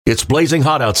It's blazing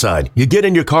hot outside. You get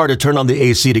in your car to turn on the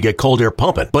AC to get cold air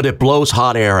pumping, but it blows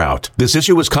hot air out. This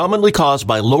issue is commonly caused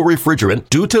by low refrigerant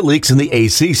due to leaks in the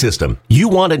AC system. You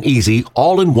want an easy,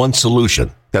 all-in-one solution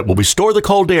that will restore the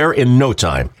cold air in no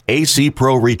time. AC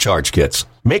Pro Recharge Kits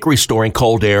make restoring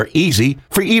cold air easy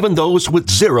for even those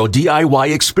with zero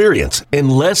DIY experience in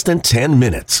less than 10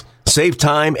 minutes. Save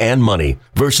time and money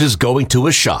versus going to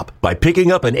a shop by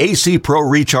picking up an AC Pro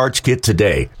Recharge Kit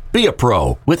today. Be a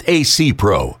pro with AC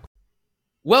Pro.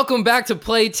 Welcome back to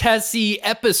Play Tessie,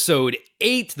 episode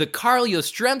 8, the Carl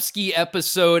Yastrzemski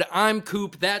episode. I'm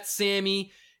Coop, that's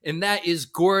Sammy, and that is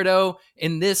Gordo,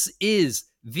 and this is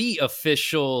the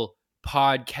official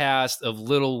podcast of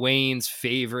Lil Wayne's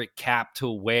favorite cap to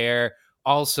wear,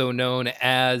 also known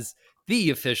as the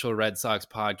official Red Sox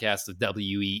podcast of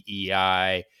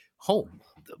WEEI, home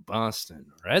of the Boston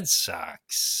Red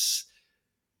Sox.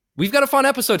 We've got a fun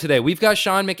episode today. We've got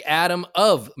Sean McAdam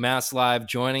of Mass Live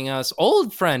joining us,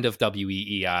 old friend of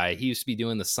WEEI. He used to be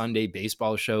doing the Sunday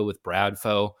baseball show with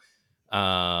Bradfo.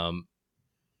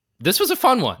 This was a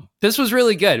fun one. This was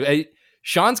really good.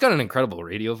 Sean's got an incredible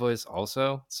radio voice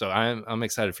also, so I'm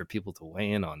excited for people to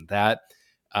weigh in on that.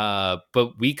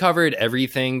 But we covered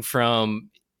everything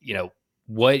from,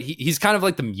 what he's kind of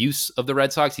like the muse of the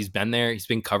Red Sox. He's been there. He's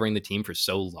been covering the team for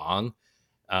so long.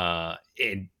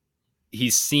 And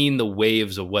he's seen the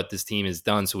waves of what this team has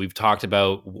done. So we've talked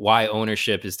about why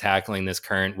ownership is tackling this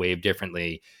current wave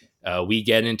differently. We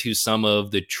get into some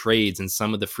of the trades and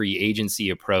some of the free agency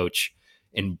approach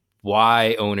and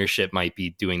why ownership might be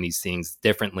doing these things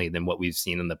differently than what we've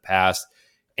seen in the past.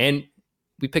 And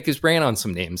we pick his brain on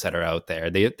some names that are out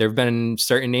there. There have been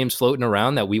certain names floating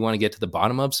around that we want to get to the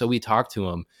bottom of. So we talked to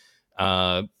him.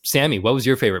 Sammy, what was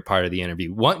your favorite part of the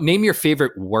interview? Name your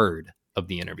favorite word of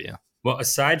the interview. Well,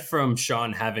 aside from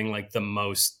Sean having like the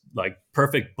most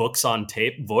perfect books on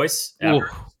tape voice ever,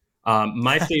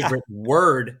 my favorite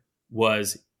word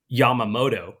was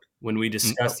Yamamoto when we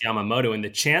discussed Yamamoto and the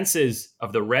chances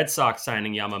of the Red Sox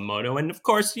signing Yamamoto. And of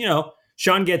course,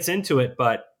 Sean gets into it,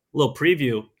 but a little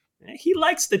preview, he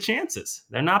likes the chances.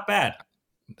 They're not bad.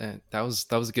 That was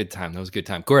a good time. That was a good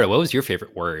time. Gordo, what was your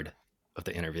favorite word of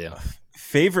the interview?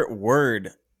 Favorite word?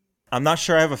 I'm not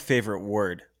sure I have a favorite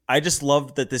word. I just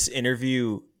loved that this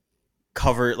interview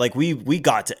covered, we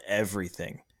got to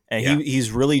everything. And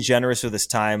he's really generous with his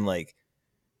time.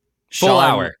 Full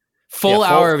hour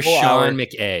of Sean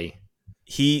McA.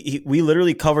 We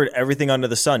literally covered everything under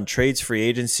the sun. Trades, free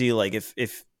agency.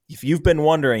 If you've been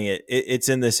wondering it's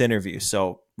in this interview.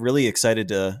 So really excited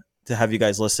to have you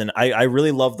guys listen. I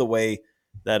really love the way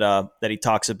that he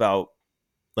talks about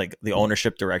the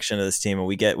ownership direction of this team. And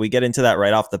we get into that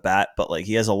right off the bat, but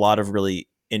he has a lot of really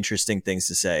interesting things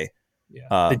to say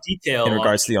the detail in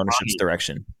regards to the ownership's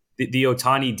direction. The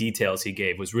Ohtani details he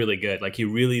gave was really good. He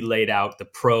really laid out the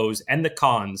pros and the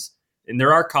cons, and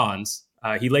there are cons.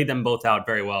 He laid them both out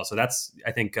very well. So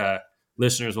I think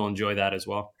listeners will enjoy that as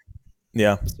well.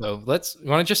 Yeah. So want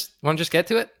to just get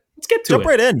to it? Let's get to it. Jump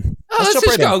right in. Let's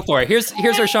just go for it.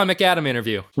 Here's our Sean McAdam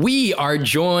interview. We are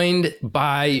joined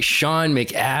by Sean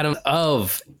McAdam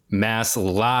of Mass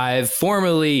Live,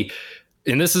 formerly.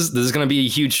 And this is going to be a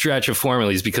huge stretch of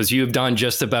formerlies because you've done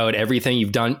just about everything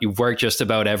you've worked just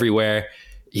about everywhere.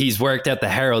 He's worked at the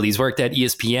Herald. He's worked at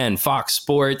ESPN, Fox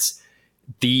Sports,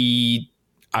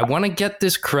 I want to get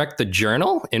this correct, the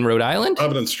Journal in Rhode Island.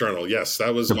 Providence Journal. Yes,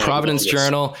 that was the Providence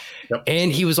Journal. Yep. And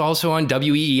he was also on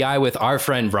WEEI with our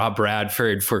friend Rob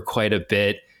Bradford for quite a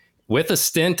bit, with a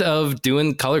stint of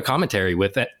doing color commentary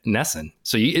with Nesson.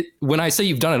 So when I say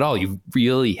you've done it all, you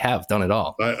really have done it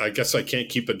all. I guess I can't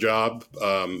keep a job,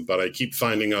 but I keep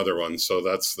finding other ones. So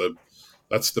that's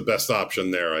the best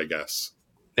option there, I guess.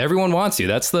 Everyone wants you.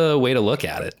 That's the way to look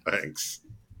at it. Thanks.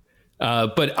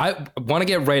 But I want to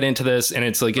get right into this, and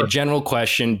it's a general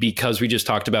question because we just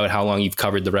talked about how long you've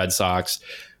covered the Red Sox.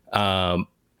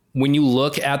 When you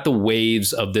look at the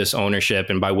waves of this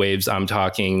ownership, and by waves, I'm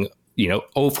talking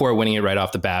 04 winning it right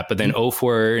off the bat, but then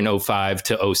 04 and 05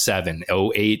 to 07,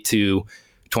 08 to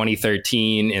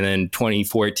 2013, and then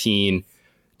 2014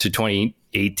 to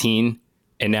 2018.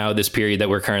 And now this period that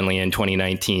we're currently in,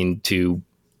 2019 to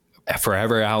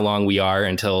forever, how long we are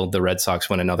until the Red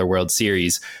Sox win another World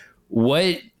Series.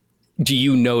 What do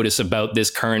you notice about this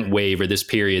current wave or this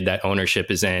period that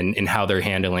ownership is in and how they're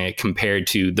handling it compared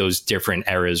to those different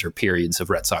eras or periods of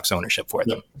Red Sox ownership for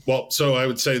them? Well, so I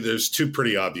would say there's two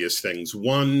pretty obvious things.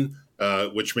 One,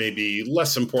 which may be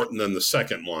less important than the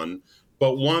second one,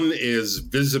 but one is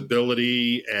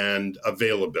visibility and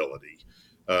availability.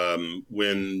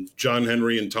 When John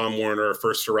Henry and Tom Warner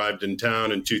first arrived in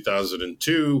town in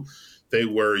 2002, they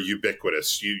were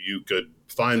ubiquitous. You could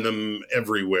find them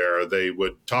everywhere. They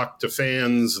would talk to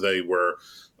fans. They were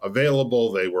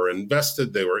available. They were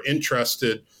invested. They were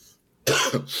interested.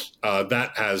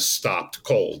 That has stopped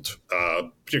cold,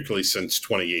 particularly since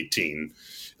 2018.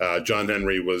 John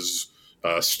Henry was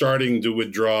starting to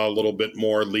withdraw a little bit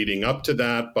more leading up to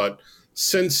that. But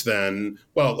since then,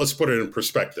 well, let's put it in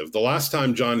perspective. The last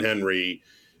time John Henry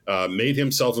made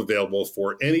himself available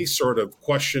for any sort of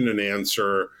question and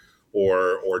answer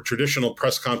or traditional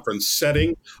press conference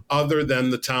setting other than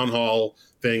the town hall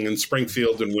thing in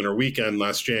Springfield and Winter Weekend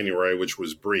last January, which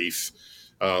was brief.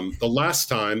 The last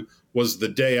time was the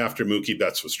day after Mookie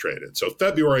Betts was traded. So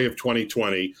February of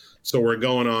 2020. So we're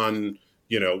going on,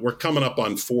 we're coming up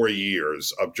on 4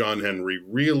 years of John Henry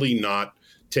really not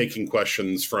taking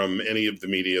questions from any of the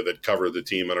media that cover the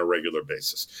team on a regular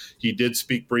basis. He did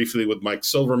speak briefly with Mike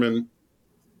Silverman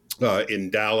in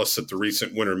Dallas at the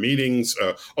recent winter meetings,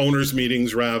 owners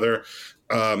meetings rather.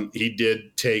 He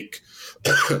did take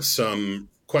some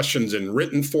questions in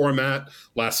written format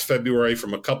last February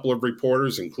from a couple of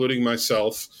reporters, including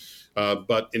myself.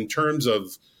 But in terms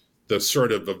of the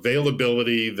sort of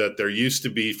availability that there used to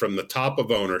be from the top of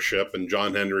ownership, and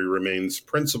John Henry remains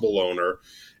principal owner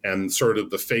and sort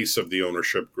of the face of the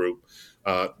ownership group,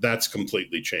 that's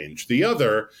completely changed. The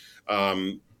other,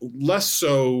 less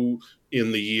so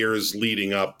in the years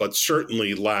leading up, but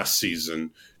certainly last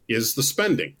season, is the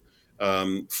spending.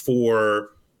 For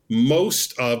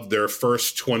most of their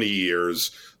first 20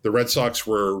 years, the Red Sox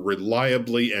were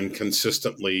reliably and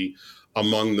consistently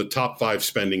among the top 5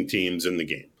 spending teams in the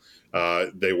game.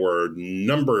 They were a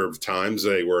number of times,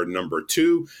 they were number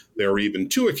 2. There were even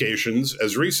 2 occasions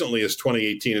as recently as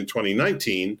 2018 and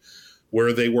 2019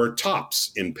 where they were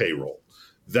tops in payroll.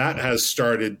 That has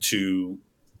started to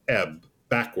ebb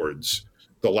backwards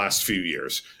the last few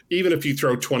years. Even if you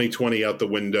throw 2020 out the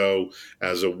window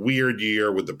as a weird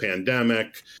year with the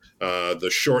pandemic, the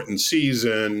shortened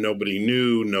season, nobody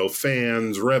knew, no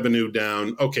fans, revenue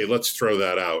down. Okay, let's throw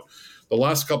that out. The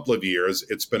last couple of years,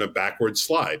 it's been a backward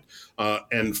slide.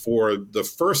 And for the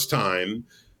first time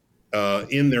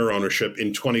in their ownership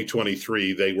in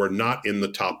 2023, they were not in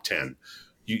the top 10.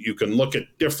 You can look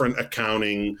at different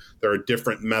accounting. There are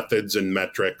different methods and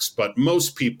metrics, but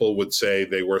most people would say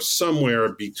they were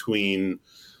somewhere between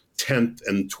 10th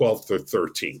and 12th or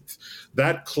 13th.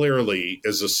 That clearly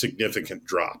is a significant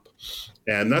drop.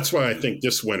 And that's why I think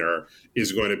this winter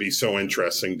is going to be so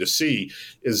interesting to see.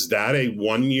 Is that a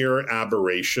one-year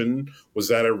aberration? Was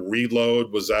that a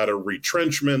reload? Was that a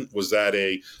retrenchment? Was that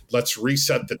a let's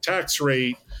reset the tax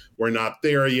rate? We're not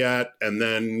there yet. And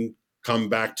then come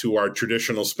back to our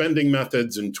traditional spending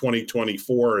methods in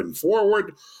 2024 and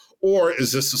forward? Or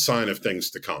is this a sign of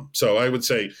things to come? So I would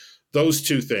say those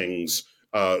two things,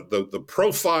 the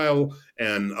profile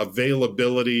and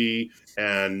availability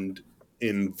and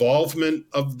involvement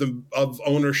of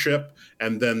ownership,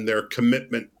 and then their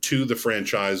commitment to the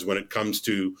franchise when it comes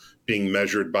to being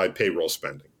measured by payroll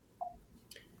spending.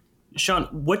 Sean,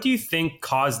 what do you think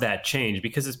caused that change?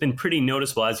 Because it's been pretty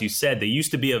noticeable. As you said, they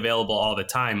used to be available all the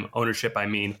time, ownership, I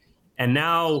mean, and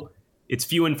now it's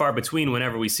few and far between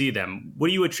whenever we see them. What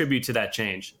do you attribute to that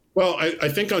change? Well, I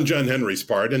think on John Henry's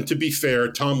part, and to be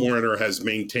fair, Tom Werner has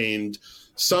maintained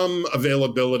some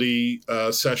availability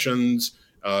sessions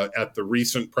at the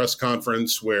recent press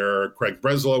conference where Craig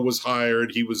Breslow was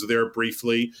hired. He was there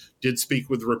briefly, did speak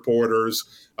with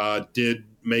reporters, did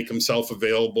make himself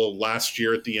available last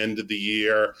year at the end of the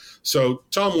year. So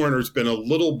Tom Werner's been a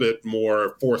little bit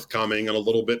more forthcoming and a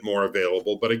little bit more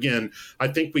available. But again, I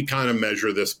think we kind of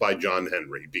measure this by John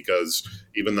Henry, because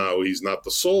even though he's not the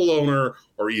sole owner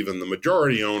or even the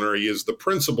majority owner, he is the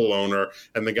principal owner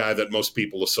and the guy that most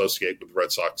people associate with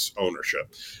Red Sox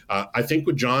ownership. I think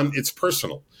with John, it's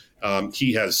personal.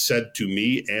 He has said to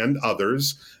me and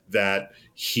others that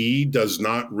he does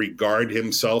not regard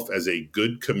himself as a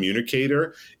good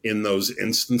communicator in those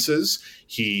instances.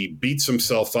 He beats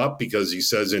himself up because he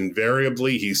says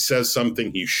invariably he says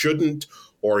something he shouldn't,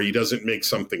 or he doesn't make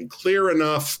something clear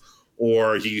enough,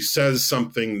 or he says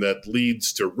something that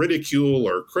leads to ridicule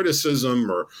or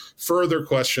criticism or further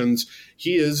questions.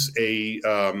 He is he's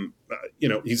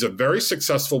a very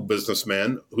successful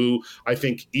businessman who I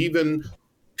think even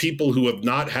people who have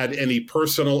not had any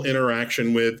personal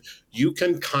interaction with, you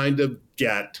can kind of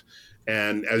get,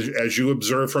 and as you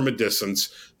observe from a distance,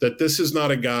 that this is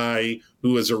not a guy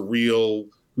who is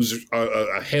who's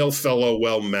a hail fellow,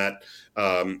 well met,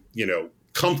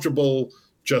 comfortable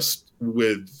just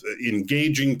with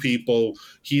engaging people.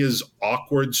 He is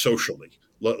awkward socially.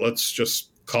 Let's just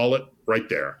call it right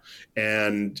there.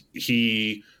 And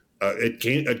he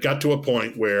it got to a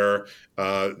point where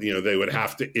they would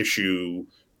have to issue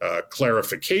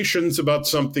clarifications about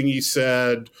something he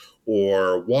said,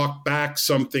 or walk back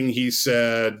something he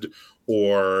said,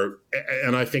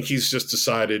 and I think he's just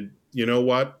decided, you know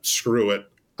what, screw it,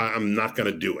 I'm not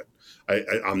going to do it.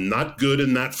 I'm not good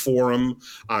in that forum.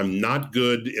 I'm not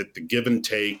good at the give and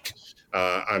take.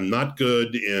 I'm not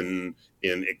good in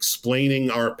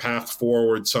explaining our path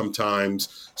forward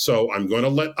sometimes. So I'm going to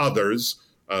let others,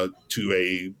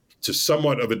 to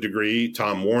somewhat of a degree,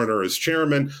 Tom Warner as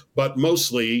chairman, but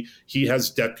mostly he has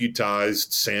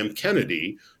deputized Sam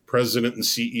Kennedy, president and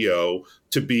CEO,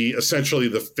 to be essentially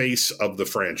the face of the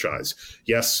franchise.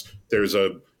 Yes, there's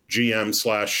a GM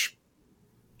 /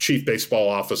 chief baseball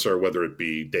officer, whether it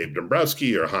be Dave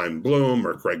Dombrowski or Chaim Bloom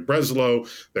or Craig Breslow.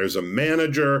 There's a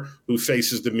manager who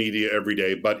faces the media every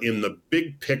day. But in the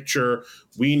big picture,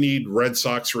 we need Red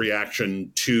Sox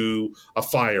reaction to a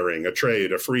firing, a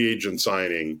trade, a free agent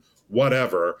signing,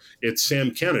 whatever. It's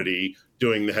Sam Kennedy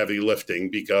doing the heavy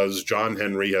lifting, because John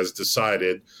Henry has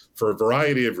decided, for a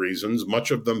variety of reasons,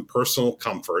 much of them personal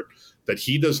comfort, that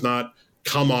he does not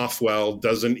come off well,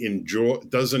 doesn't enjoy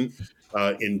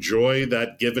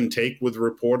that give and take with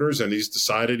reporters, and he's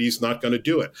decided he's not going to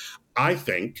do it. I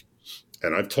think,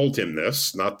 and I've told him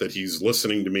this, not that he's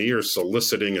listening to me or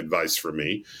soliciting advice from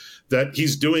me, that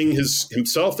he's doing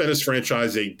himself and his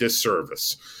franchise a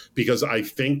disservice, because I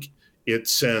think it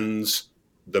sends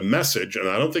the message, and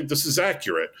I don't think this is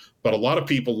accurate, but a lot of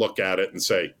people look at it and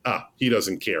say, he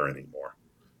doesn't care anymore.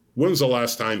 When was the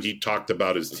last time he talked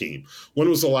about his team? When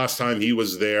was the last time he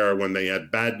was there when they had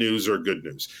bad news or good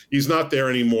news? He's not there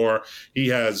anymore. He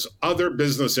has other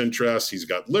business interests. He's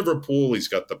got Liverpool. He's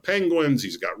got the Penguins.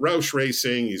 He's got Roush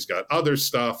Racing. He's got other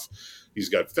stuff. He's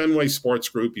got Fenway Sports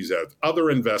Group. He's had other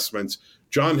investments.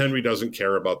 John Henry doesn't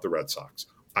care about the Red Sox.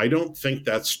 I don't think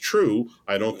that's true.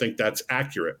 I don't think that's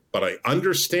accurate. But I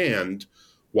understand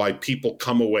why people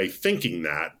come away thinking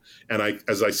that. And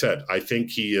as I said, I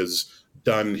think he has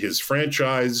done his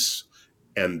franchise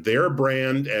and their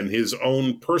brand and his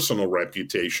own personal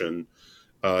reputation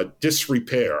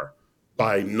disrepair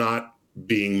by not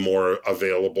being more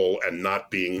available and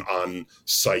not being on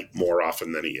site more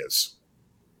often than he is.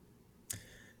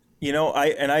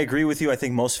 I agree with you. I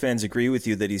think most fans agree with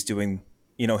you that he's doing,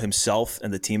 himself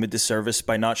and the team a disservice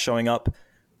by not showing up,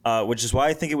 which is why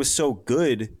I think it was so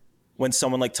good when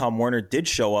someone like Tom Warner did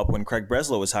show up when Craig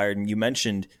Breslow was hired. And you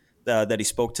mentioned that he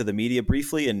spoke to the media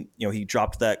briefly, and he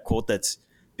dropped that quote that's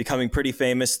becoming pretty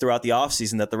famous throughout the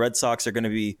offseason, that the Red Sox are going to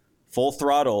be full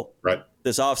throttle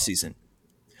this offseason.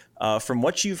 From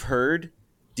what you've heard,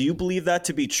 do you believe that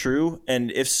to be true?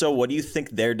 And if so, what do you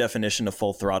think their definition of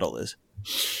full throttle is?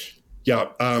 Yeah,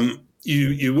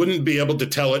 you wouldn't be able to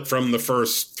tell it from the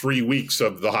first 3 weeks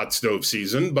of the hot stove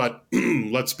season, but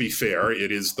let's be fair,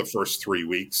 it is the first 3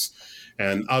 weeks.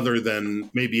 And other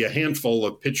than maybe a handful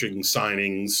of pitching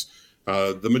signings,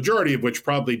 the majority of which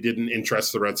probably didn't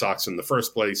interest the Red Sox in the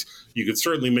first place, you could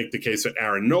certainly make the case that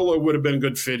Aaron Nola would have been a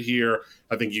good fit here.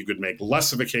 I think you could make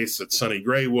less of a case that Sonny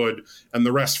Gray would, and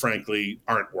the rest, frankly,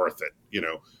 aren't worth it.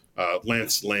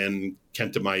 Lance Lynn,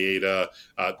 Kenta Maeda,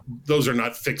 those are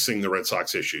not fixing the Red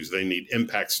Sox issues. They need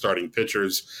impact starting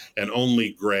pitchers, and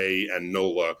only Gray and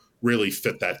Nola really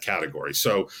fit that category.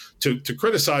 So to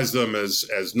criticize them as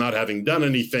not having done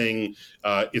anything,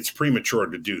 it's premature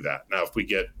to do that. Now, if we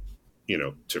get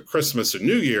to Christmas and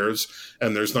New Year's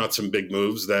and there's not some big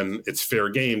moves, then it's fair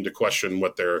game to question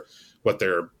what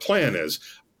their plan is.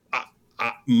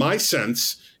 My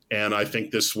sense, and I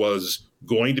think this was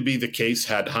going to be the case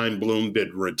had Chaim Bloom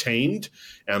been retained,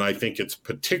 and I think it's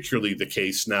particularly the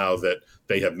case now that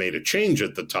they have made a change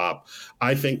at the top.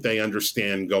 I think they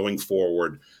understand going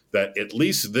forward that at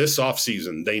least this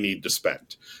offseason they need to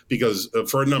spend, because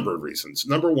for a number of reasons.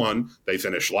 Number one, they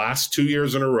finished last 2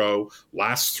 years in a row,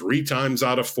 last 3 times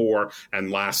out of 4, and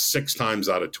last 6 times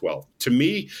out of 12. To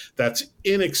me, that's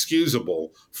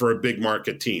inexcusable for a big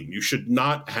market team. You should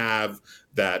not have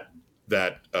that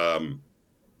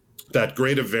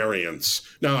great of variance.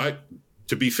 Now,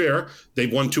 to be fair,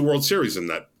 they've won 2 World Series in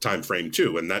that time frame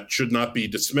too, and that should not be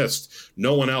dismissed.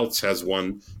 No one else has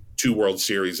won 2 World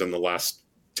Series in the last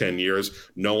 10 years.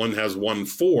 No one has won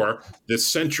 4 this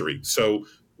century. So,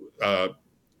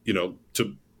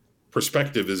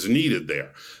 perspective is needed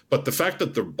there. But the fact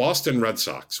that the Boston Red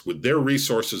Sox, with their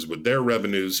resources, with their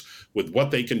revenues, with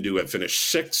what they can do, have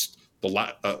finished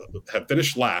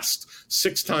last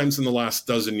 6 times in the last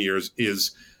dozen years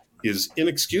is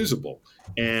inexcusable.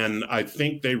 And I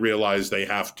think they realize they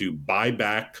have to buy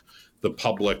back the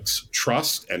public's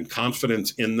trust and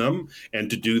confidence in them. And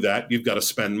to do that, you've got to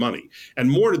spend money. And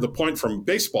more to the point, from a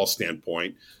baseball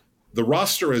standpoint, the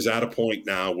roster is at a point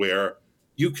now where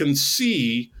you can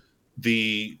see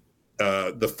the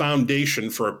foundation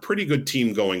for a pretty good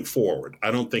team going forward.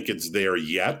 I don't think it's there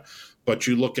yet, but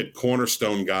you look at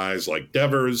cornerstone guys like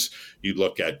Devers, you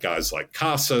look at guys like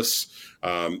Casas,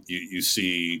 you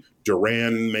see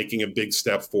Duran making a big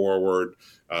step forward.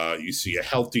 You see a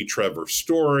healthy Trevor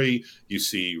Story. You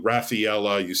see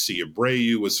Rafaela. You see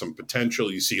Abreu with some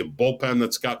potential. You see a bullpen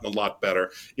that's gotten a lot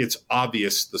better. It's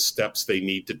obvious the steps they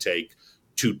need to take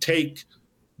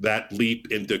that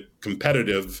leap into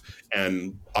competitive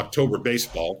and October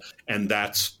baseball, and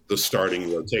that's the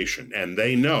starting rotation. And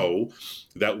they know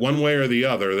that one way or the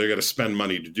other, they're going to spend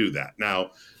money to do that.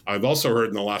 Now, I've also heard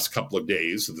in the last couple of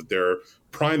days that their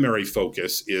primary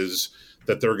focus is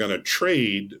that they're going to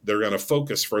trade. They're going to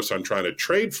focus first on trying to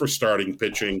trade for starting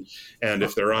pitching. And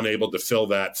if they're unable to fill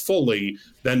that fully,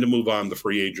 then to move on the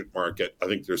free agent market. I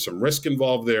think there's some risk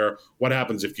involved there. What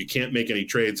happens if you can't make any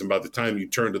trades and by the time you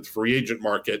turn to the free agent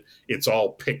market, it's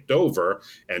all picked over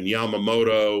and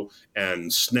Yamamoto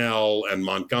and Snell and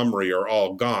Montgomery are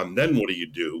all gone? Then what do you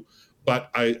do? But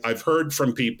I've heard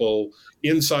from people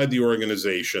inside the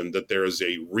organization that there is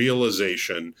a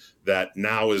realization that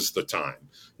now is the time.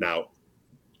 Now,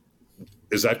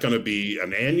 is that going to be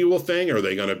an annual thing? Are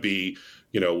they going to be,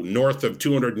 north of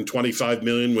 225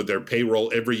 million with their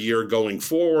payroll every year going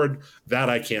forward? That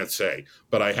I can't say,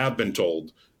 but I have been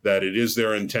told that it is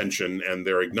their intention and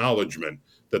their acknowledgement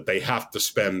that they have to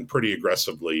spend pretty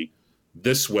aggressively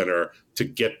this winter to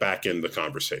get back in the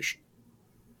conversation.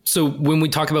 So when we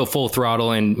talk about full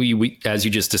throttle, and we as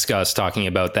you just discussed, talking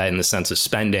about that in the sense of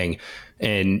spending,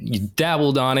 and you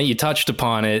dabbled on it, you touched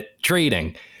upon it,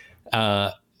 trading,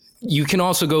 you can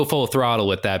also go full throttle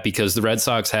with that because the Red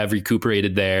Sox have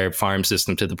recuperated their farm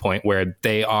system to the point where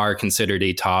they are considered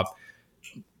a top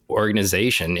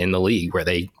organization in the league, where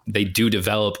they do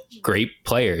develop great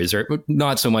players, or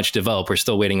not so much develop. We're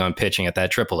still waiting on pitching at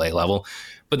that AAA level,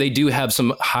 but they do have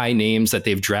some high names that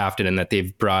they've drafted and that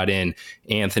they've brought in.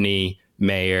 Anthony,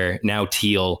 Mayer, now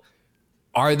Teal.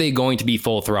 Are they going to be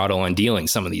full throttle on dealing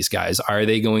some of these guys? Are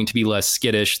they going to be less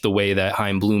skittish the way that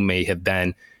Chaim Bloom may have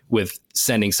been with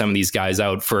sending some of these guys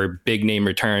out for big name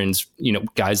returns,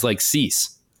 guys like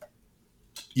Cease?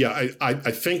 Yeah, I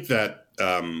think that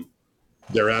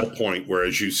they're at a point where,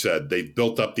 as you said, they've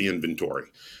built up the inventory.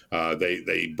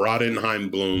 They brought in Chaim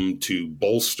Bloom to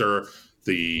bolster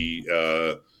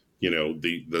the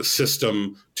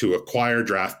system, to acquire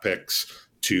draft picks,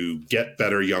 to get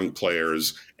better young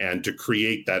players, and to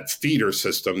create that feeder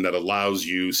system that allows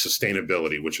you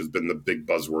sustainability, which has been the big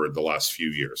buzzword the last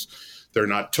few years. They're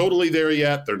not totally there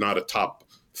yet. They're not a top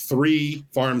 3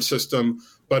 farm system,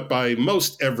 but by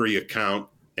most every account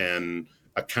and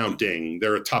accounting,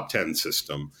 they're a top 10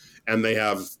 system, and they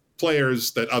have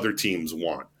players that other teams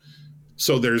want.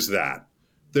 So there's that.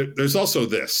 There's also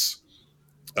this,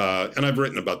 and I've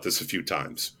written about this a few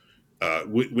times.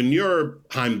 When you're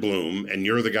Chaim Bloom and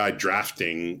you're the guy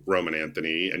drafting Roman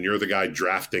Anthony and you're the guy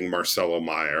drafting Marcelo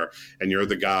Meyer and you're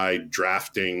the guy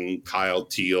drafting Kyle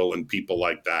Teal and people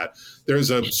like that, there's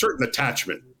a certain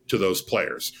attachment to those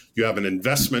players. You have an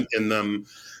investment in them.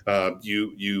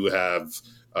 You have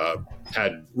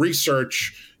had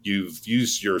research. You've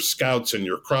used your scouts and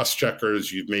your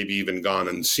cross-checkers. You've maybe even gone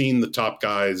and seen the top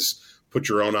guys, put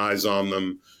your own eyes on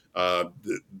them.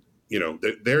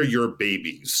 They're your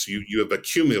babies. You have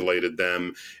accumulated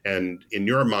them. And in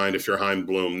your mind, if you're Chaim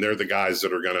Bloom, they're the guys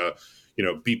that are going to,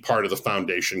 be part of the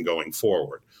foundation going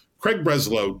forward. Craig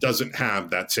Breslow doesn't have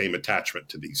that same attachment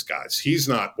to these guys. He's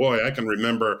not, boy, I can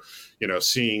remember,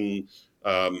 seeing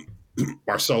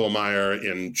Marcelo Meyer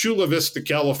in Chula Vista,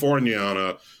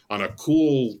 California on a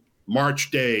cool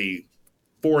March day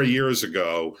 4 years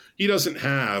ago. He doesn't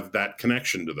have that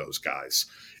connection to those guys.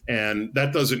 And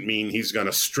that doesn't mean he's going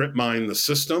to strip mine the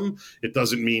system. It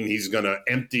doesn't mean he's going to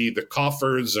empty the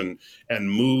coffers and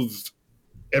move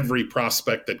every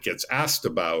prospect that gets asked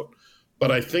about.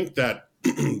 But I think that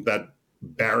that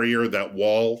barrier, that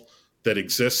wall that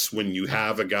exists when you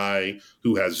have a guy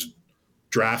who has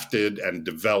drafted and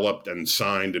developed and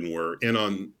signed and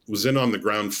was in on the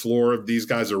ground floor of these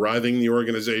guys arriving in the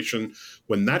organization,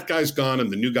 when that guy's gone and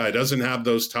the new guy doesn't have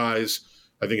those ties,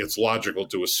 I think it's logical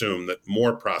to assume that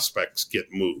more prospects get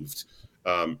moved.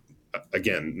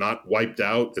 Again, not wiped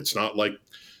out. It's not like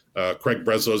Craig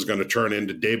Breslow is going to turn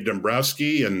into Dave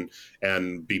Dombrowski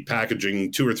and be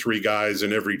packaging 2 or 3 guys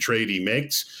in every trade he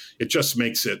makes. It just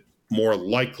makes it more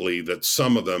likely that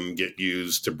some of them get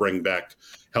used to bring back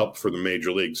help for the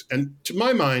major leagues. And to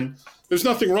my mind, there's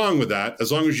nothing wrong with that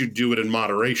as long as you do it in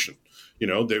moderation.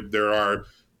 There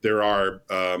are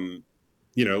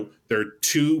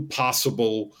 2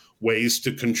 possible ways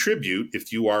to contribute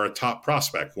if you are a top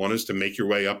prospect. One is to make your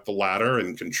way up the ladder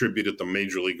and contribute at the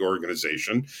major league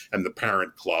organization and the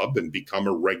parent club and become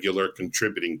a regular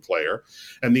contributing player.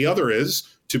 And the other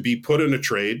is to be put in a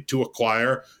trade to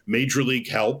acquire major league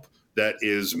help that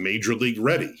is major league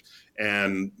ready.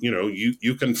 And,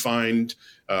 you can find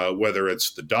whether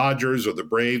it's the Dodgers or the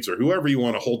Braves or whoever you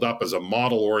want to hold up as a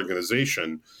model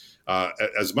organization,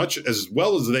 as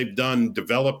well as they've done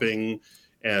developing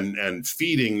and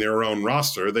feeding their own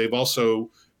roster, they've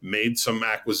also made some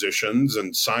acquisitions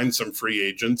and signed some free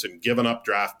agents and given up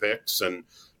draft picks and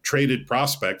traded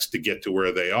prospects to get to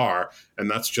where they are. And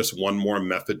that's just one more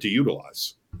method to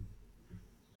utilize.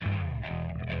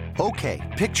 Okay,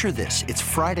 picture this. It's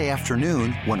Friday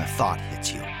afternoon when a thought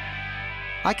hits you.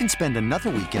 I can spend another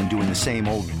weekend doing the same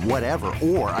old whatever,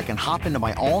 or I can hop into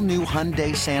my all-new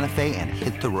Hyundai Santa Fe and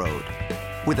hit the road.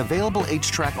 With available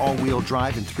H-Track all-wheel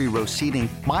drive and 3-row seating,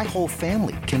 my whole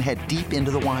family can head deep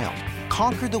into the wild.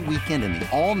 Conquer the weekend in the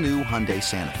all-new Hyundai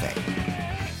Santa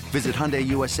Fe. Visit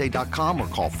HyundaiUSA.com or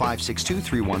call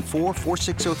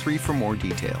 562-314-4603 for more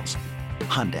details.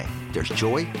 Hyundai, there's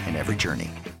joy in every journey.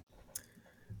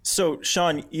 So,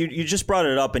 Sean, you just brought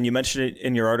it up, and you mentioned it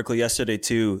in your article yesterday,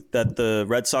 too, that the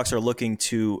Red Sox are looking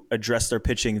to address their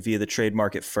pitching via the trade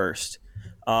market first.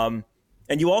 And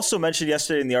you also mentioned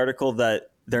yesterday in the article that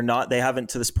they haven't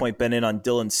to this point been in on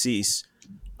Dylan Cease.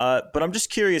 But I'm just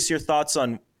curious your thoughts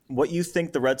on what you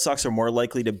think the Red Sox are more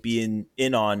likely to be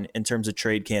in on in terms of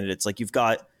trade candidates. Like, you've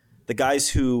got the guys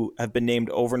who have been named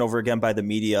over and over again by the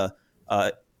media,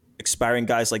 expiring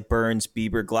guys like Burns,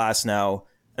 Bieber, Glasnow,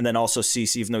 and then also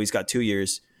Cease, even though he's got 2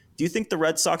 years. Do you think the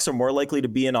Red Sox are more likely to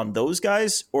be in on those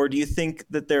guys, or do you think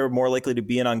that they're more likely to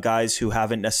be in on guys who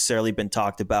haven't necessarily been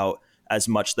talked about as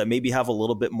much, that maybe have a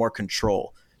little bit more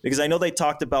control? Because I know they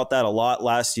talked about that a lot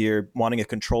last year, wanting a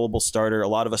controllable starter. A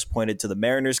lot of us pointed to the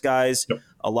Mariners guys. Yep.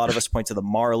 A lot of us point to the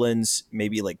Marlins,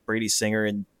 maybe like Brady Singer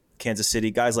in Kansas City,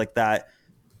 guys like that.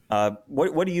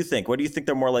 What do you think? What do you think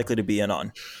they're more likely to be in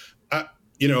on?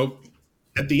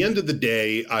 At the end of the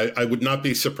day, I would not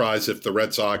be surprised if the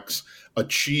Red Sox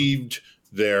achieved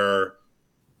their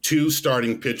 2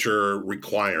 starting pitcher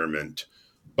requirement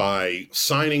by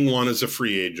signing one as a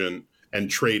free agent and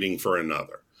trading for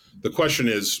another. The question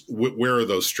is, where are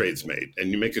those trades made?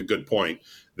 And you make a good point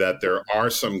that there are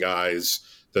some guys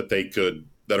that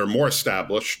are more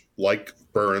established, like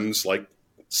Burns, like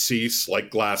Cease,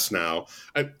 like Glasnow.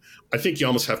 I think you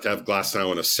almost have to have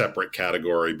Glasnow in a separate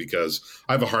category, because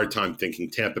I have a hard time thinking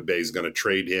Tampa Bay is going to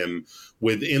trade him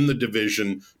within the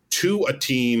division to a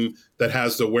team that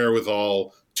has the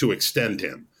wherewithal to extend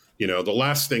him. The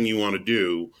last thing you want to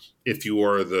do if you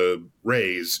are the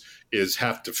Rays is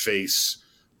have to face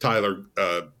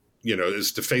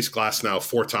is to face Glasnow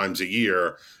 4 times a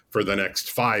year for the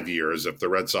next 5 years if the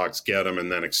Red Sox get him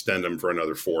and then extend him for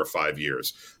another 4 or 5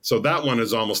 years. So that one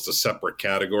is almost a separate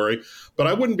category. But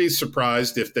I wouldn't be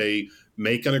surprised if they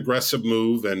make an aggressive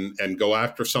move and go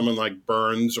after someone like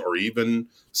Burns or even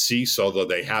Cease, although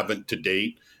they haven't to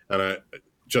date. And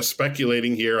just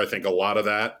speculating here, I think a lot of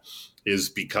that is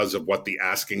because of what the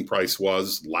asking price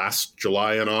was last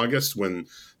July and August when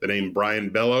the name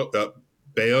Brian Bayo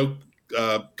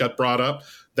got brought up.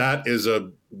 That is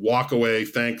a walk away,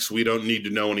 thanks, we don't need to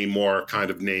know anymore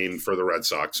kind of name for the Red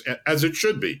Sox, as it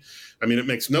should be. I mean, it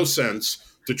makes no sense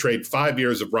to trade 5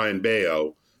 years of Brian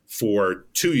Bayo for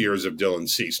 2 years of Dylan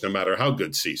Cease, no matter how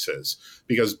good Cease is,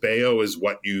 because Bayo is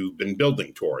what you've been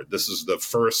building toward. This is the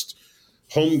first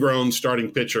homegrown starting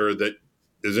pitcher that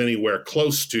is anywhere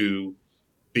close to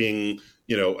being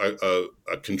a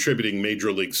contributing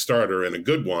major league starter, and a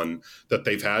good one that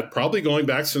they've had probably going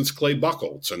back since Clay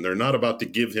Buchholz, and they're not about to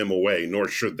give him away, nor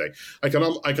should they. I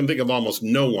can think of almost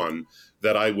no one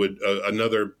that I would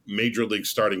another major league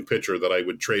starting pitcher that I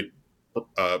would trade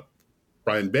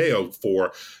Brian Bayo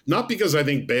for, not because I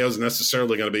think Bayo's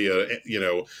necessarily going to be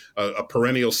a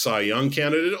perennial Cy Young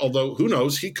candidate, although who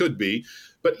knows, he could be.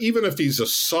 But even if he's a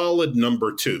solid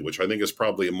number 2, which I think is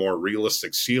probably a more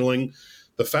realistic ceiling,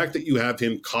 the fact that you have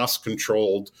him cost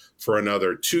controlled for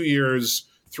another 2 years,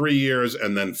 3 years,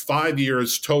 and then 5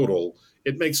 years total,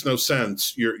 it makes no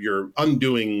sense. You're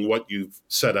undoing what you've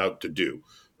set out to do.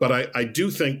 But I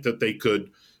do think that they could,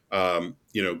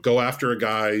 go after a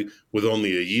guy with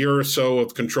only a year or so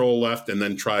of control left and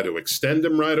then try to extend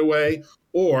him right away.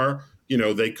 Or,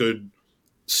 they could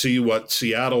see what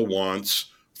Seattle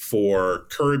wants for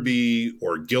Kirby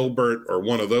or Gilbert or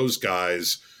one of those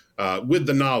guys with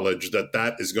the knowledge that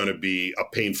that is going to be a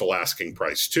painful asking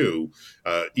price too.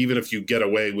 Even if you get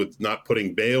away with not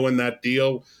putting Bayo in that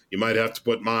deal, you might have to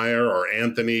put Meyer or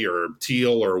Anthony or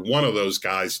Teal or one of those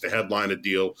guys to headline a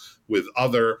deal with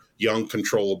other young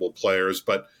controllable players.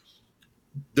 But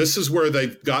this is where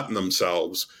they've gotten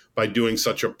themselves by doing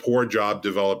such a poor job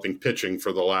developing pitching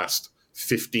for the last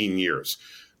 15 years.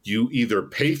 You either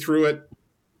pay for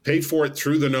it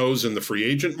through the nose in the free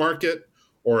agent market,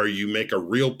 or you make a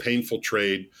real painful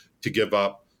trade to give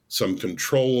up some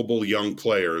controllable young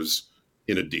players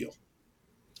in a deal.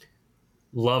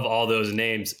 Love all those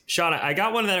names. Sean, I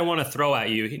got one that I want to throw at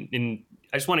you, and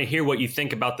I just want to hear what you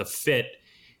think about the fit.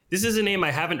 This is a name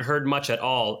I haven't heard much at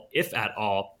all, if at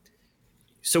all.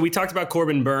 So we talked about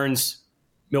Corbin Burnes.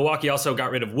 Milwaukee also got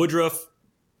rid of Woodruff.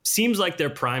 Seems like they're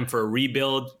primed for a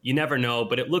rebuild. You never know,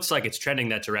 but it looks like it's trending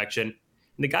that direction.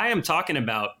 And the guy I'm talking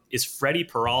about is Freddie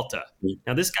Peralta.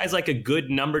 Now, this guy's like a good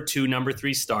number 2, number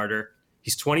 3 starter.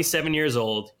 He's 27 years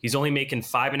old. He's only making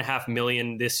 $5.5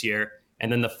 million this year.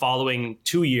 And then the following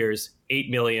 2 years, $8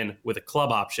 million with a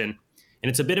club option. And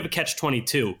it's a bit of a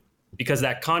catch-22 because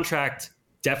that contract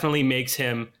definitely makes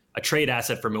him a trade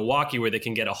asset for Milwaukee where they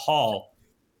can get a haul.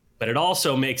 But it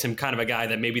also makes him kind of a guy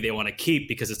that maybe they want to keep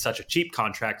because it's such a cheap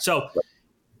contract. So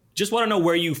just want to know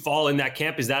where you fall in that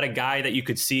camp. Is that a guy that you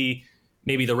could see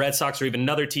maybe the Red Sox or even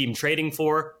another team trading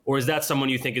for? Or is that someone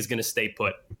you think is going to stay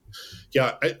put?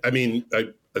 Yeah, I mean, I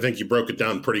think you broke it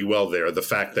down pretty well there. The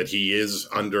fact that he is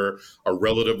under a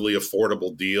relatively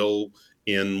affordable deal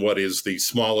in what is the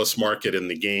smallest market in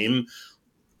the game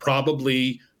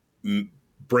probably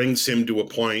brings him to a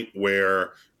point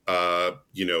where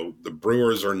the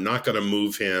Brewers are not going to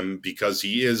move him because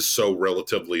he is so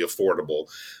relatively affordable.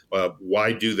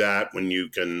 Why do that when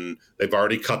they've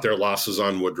already cut their losses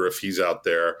on Woodruff. He's out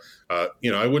there.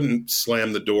 I wouldn't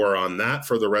slam the door on that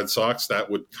for the Red Sox. That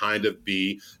would kind of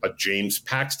be a James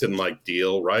Paxton-like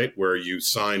deal, right? Where you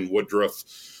sign Woodruff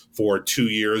for 2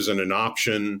 years and an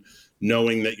option,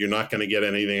 knowing that you're not going to get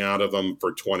anything out of him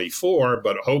for 24,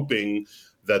 but hoping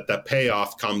that the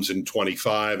payoff comes in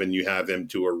 25 and you have him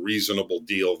to a reasonable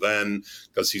deal then,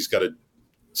 because he's got to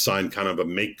sign kind of a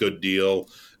make good deal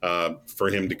for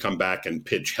him to come back and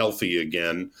pitch healthy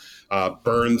again.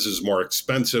 Burnes is more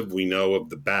expensive. We know of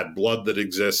the bad blood that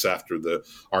exists after the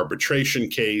arbitration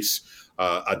case.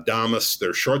 Adames,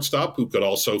 their shortstop, who could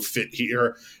also fit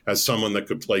here as someone that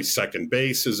could play second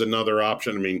base, is another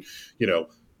option. I mean,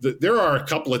 there are a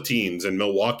couple of teams, and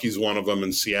Milwaukee's one of them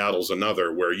and Seattle's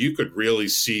another, where you could really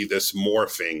see this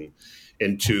morphing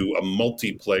into a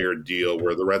multiplayer deal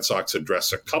where the Red Sox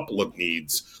address a couple of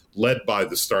needs led by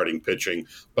the starting pitching.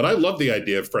 But I love the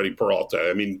idea of Freddie Peralta.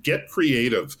 I mean, get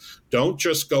creative. Don't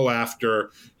just go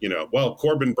after,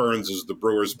 Corbin Burnes is the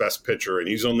Brewers' best pitcher and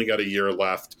he's only got a year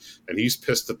left and he's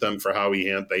pissed at them for how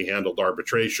they handled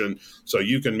arbitration. So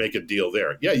you can make a deal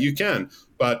there. Yeah, you can.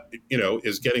 But,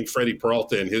 is getting Freddie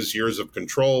Peralta in his years of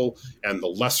control and the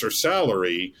lesser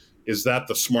salary, is that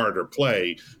the smarter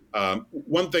play?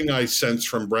 One thing I sense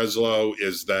from Breslow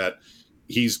is that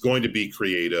he's going to be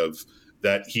creative,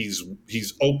 that he's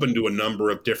open to a number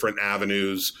of different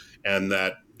avenues, and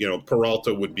that,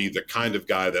 Peralta would be the kind of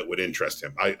guy that would interest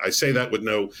him. I say that with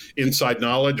no inside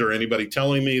knowledge or anybody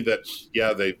telling me that,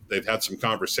 yeah, they've had some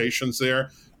conversations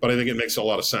there, but I think it makes a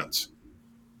lot of sense.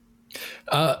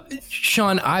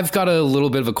 Sean, I've got a little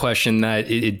bit of a question that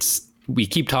we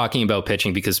keep talking about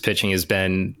pitching because pitching has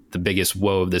been the biggest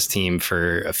woe of this team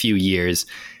for a few years.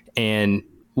 And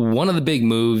one of the big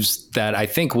moves that I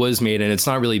think was made, and it's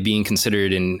not really being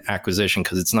considered an acquisition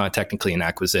because it's not technically an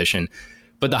acquisition,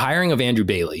 but the hiring of Andrew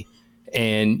Bailey.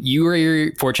 And you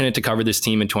were fortunate to cover this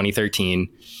team in 2013,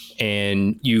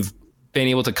 and you've been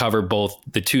able to cover both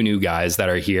the two new guys that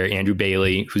are here, Andrew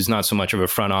Bailey, who's not so much of a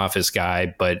front office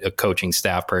guy, but a coaching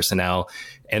staff personnel,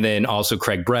 and then also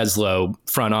Craig Breslow,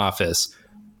 front office.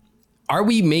 Are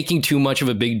we making too much of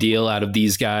a big deal out of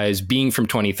these guys being from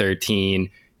 2013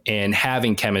 and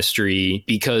having chemistry?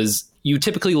 Because you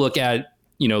typically look at,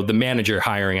 the manager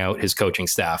hiring out his coaching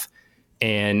staff.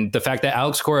 And the fact that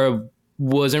Alex Cora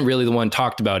wasn't really the one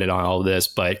talked about in all of this,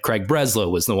 but Craig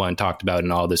Breslow was the one talked about in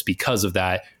all of this because of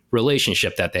that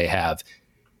relationship that they have.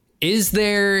 Is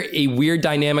there a weird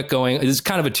dynamic going? This is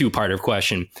kind of a two-parter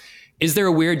question. Is there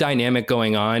a weird dynamic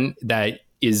going on that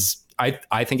is,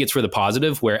 I think it's for the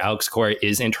positive, where Alex Cora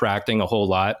is interacting a whole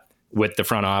lot with the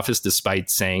front office, despite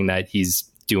saying that he's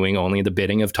doing only the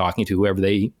bidding of talking to whoever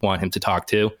they want him to talk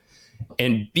to?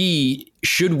 And B,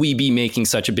 should we be making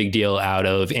such a big deal out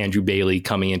of Andrew Bailey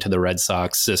coming into the Red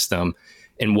Sox system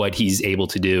and what he's able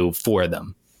to do for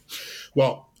them?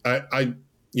 Well,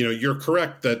 you're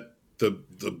correct that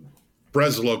the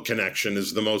Breslow connection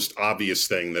is the most obvious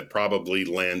thing that probably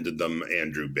landed them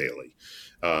Andrew Bailey.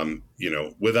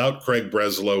 Without Craig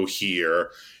Breslow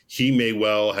here, he may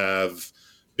well have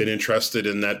been interested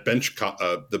in that bench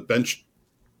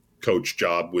coach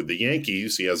job with the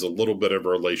Yankees. He has a little bit of a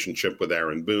relationship with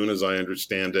Aaron Boone, as I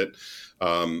understand it.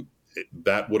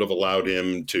 That would have allowed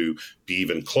him to be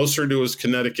even closer to his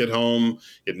Connecticut home.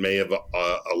 It may have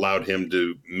allowed him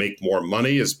to make more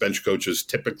money, as bench coaches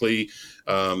typically,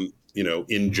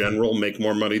 in general, make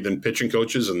more money than pitching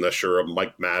coaches, unless you're a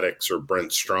Mike Maddox or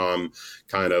Brent Strom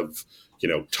kind of,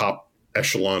 top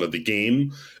echelon of the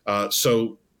game.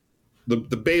 So the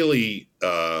Bailey,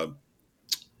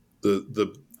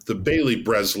 the Bailey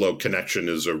Breslow connection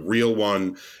is a real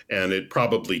one, and it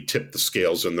probably tipped the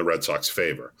scales in the Red Sox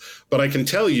favor. But I can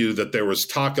tell you that there was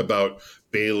talk about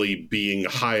Bailey being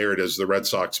hired as the Red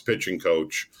Sox pitching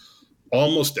coach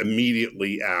almost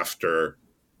immediately after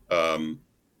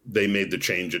they made the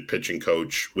change at pitching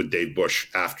coach with Dave Bush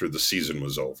after the season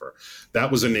was over.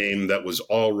 That was a name that was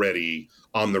already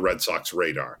on the Red Sox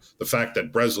radar. The fact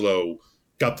that Breslow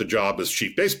got the job as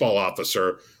chief baseball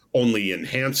officer only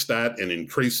enhanced that and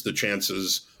increased the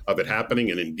chances of it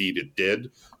happening, and indeed it did.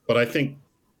 But I think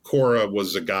Cora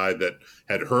was a guy that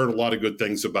had heard a lot of good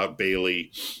things about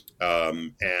Bailey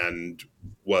and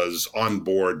was on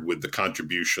board with the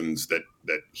contributions that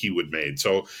he would made.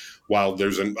 So while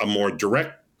there's a more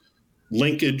direct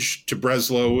linkage to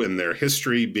Breslow in their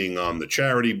history, being on the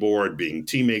charity board, being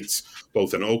teammates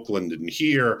both in Oakland and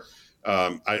here,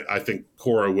 I think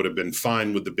Cora would have been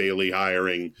fine with the Bailey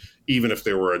hiring, even if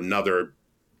there were another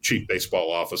chief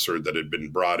baseball officer that had been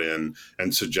brought in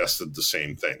and suggested the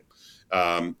same thing.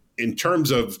 In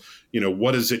terms of,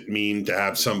 what does it mean to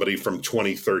have somebody from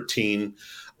 2013?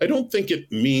 I don't think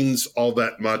it means all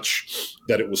that much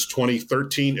that it was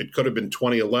 2013. It could have been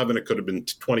 2011. It could have been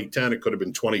 2010. It could have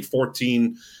been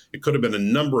 2014. It could have been a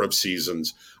number of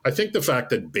seasons. I think the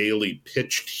fact that Bailey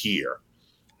pitched here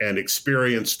and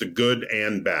experienced the good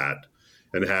and bad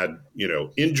and had,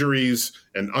 injuries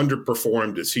and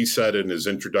underperformed, as he said in his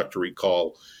introductory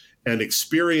call, and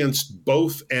experienced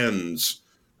both ends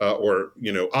or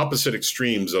opposite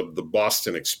extremes of the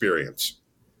Boston experience,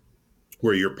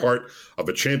 where you're part of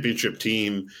a championship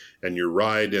team and you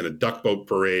ride in a duck boat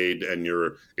parade and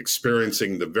you're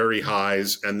experiencing the very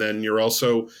highs, and then you're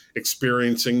also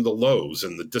experiencing the lows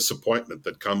and the disappointment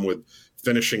that come with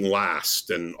finishing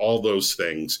last and all those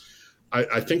things.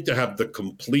 I think to have the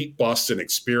complete Boston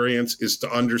experience is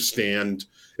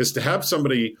to have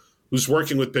somebody who's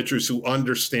working with pitchers who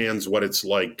understands what it's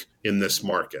like in this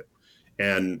market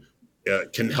and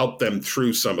can help them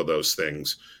through some of those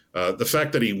things. The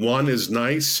fact that he won is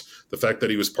nice. The fact that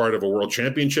he was part of a world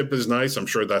championship is nice. I'm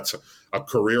sure that's a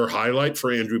career highlight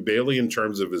for Andrew Bailey in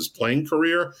terms of his playing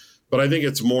career. But I think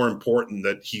it's more important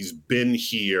that he's been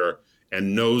here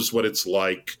and knows what it's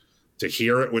like to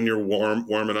hear it when you're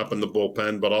warming up in the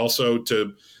bullpen, but also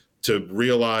to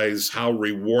realize how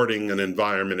rewarding an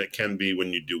environment it can be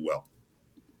when you do well.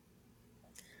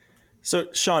 So,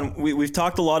 Sean, we've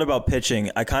talked a lot about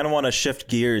pitching. I kind of want to shift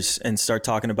gears and start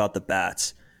talking about the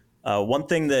bats. One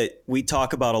thing that we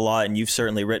talk about a lot, and you've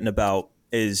certainly written about,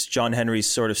 is John Henry's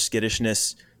sort of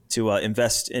skittishness to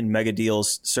invest in mega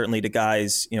deals, certainly to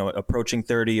guys, approaching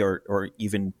 30 or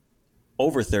even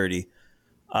over 30.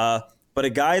 But a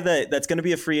guy that's going to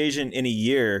be a free agent in a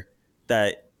year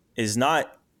that is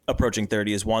not approaching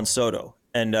 30 is Juan Soto.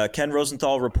 And Ken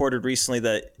Rosenthal reported recently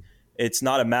that it's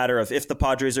not a matter of if the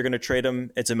Padres are going to trade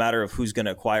him, it's a matter of who's going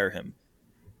to acquire him.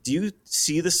 Do you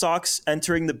see the Sox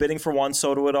entering the bidding for Juan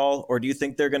Soto at all, or do you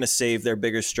think they're going to save their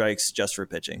bigger strikes just for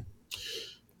pitching?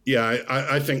 Yeah,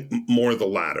 I think more the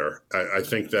latter. I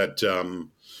think that,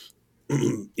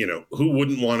 who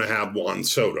wouldn't want to have Juan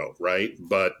Soto, right?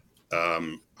 But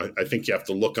I think you have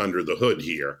to look under the hood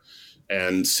here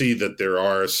and see that there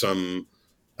are some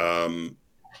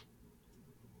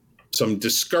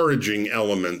discouraging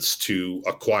elements to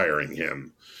acquiring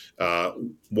him.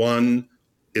 One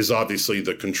is obviously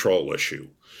the control issue.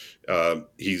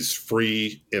 He's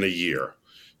free in a year.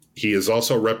 He is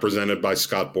also represented by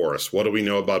Scott Boras. What do we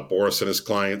know about Boras and his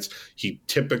clients? He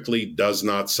typically does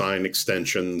not sign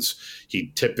extensions.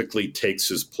 He typically takes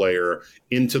his player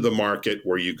into the market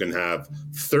where you can have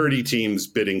 30 teams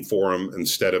bidding for him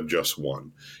instead of just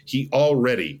one. He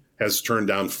already has turned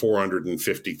down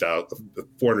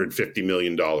 $450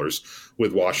 million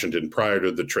with Washington prior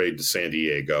to the trade to San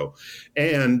Diego.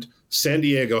 And San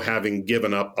Diego, having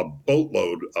given up a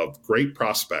boatload of great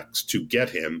prospects to get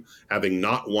him, having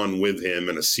not won with him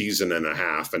in a season and a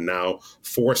half, and now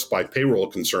forced by payroll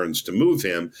concerns to move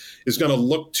him, is going to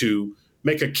look to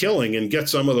make a killing and get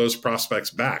some of those prospects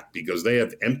back, because they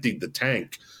have emptied the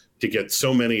tank to get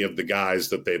so many of the guys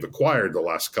that they've acquired the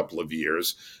last couple of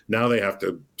years. Now they have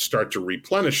to start to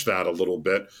replenish that a little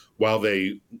bit while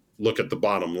they look at the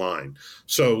bottom line.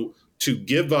 So to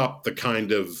give up the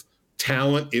kind of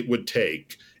talent it would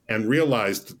take and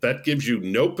realize that that gives you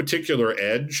no particular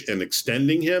edge in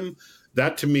extending him,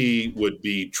 that to me would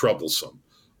be troublesome.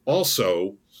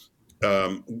 Also,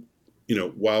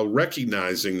 while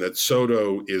recognizing that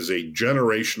Soto is a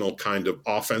generational kind of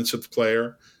offensive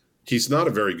player, he's not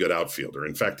a very good outfielder.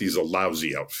 In fact, he's a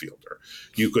lousy outfielder.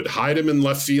 You could hide him in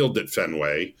left field at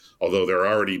Fenway, although they're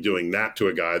already doing that to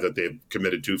a guy that they've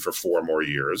committed to for 4 more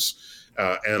years.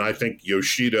 And I think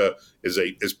Yoshida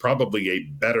is probably a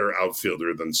better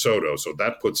outfielder than Soto, so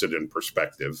that puts it in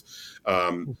perspective.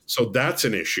 So that's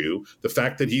an issue. The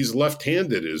fact that he's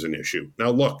left-handed is an issue.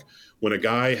 Now, look, when a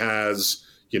guy has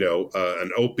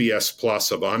an OPS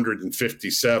plus of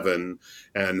 157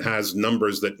 and has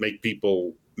numbers that make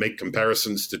people make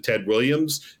comparisons to Ted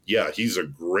Williams, yeah, he's a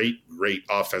great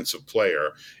offensive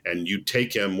player, and you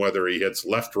take him whether he hits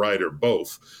left, right, or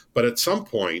both. But at some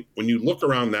point, when you look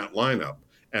around that lineup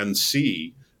and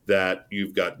see that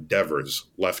you've got Devers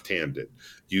left-handed,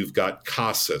 you've got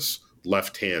Casas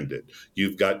left-handed,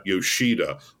 you've got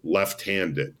Yoshida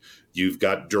left-handed, you've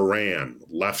got Duran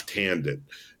left-handed,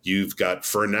 you've got,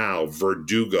 for now,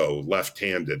 Verdugo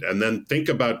left-handed. And then think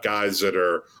about guys that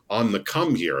are on the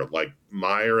come here, like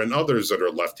Meyer and others that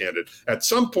are left-handed. At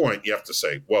some point, you have to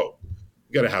say, whoa,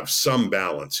 you got to have some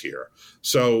balance here.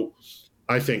 So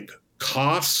I think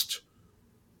cost,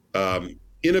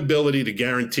 inability to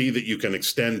guarantee that you can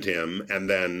extend him, and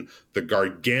then the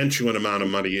gargantuan amount of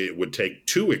money it would take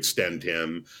to extend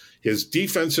him, his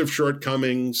defensive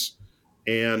shortcomings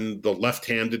and the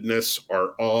left-handedness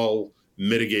are all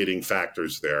mitigating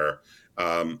factors there.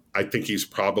 I think he's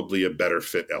probably a better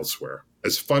fit elsewhere.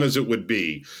 As fun as it would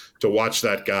be to watch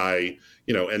that guy,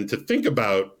 and to think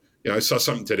about, I saw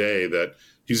something today that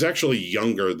he's actually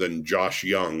younger than Josh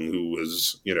Young, who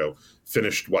was,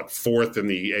 finished, 4th in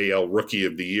the AL Rookie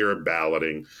of the Year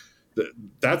balloting.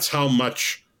 That's how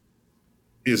much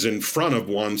is in front of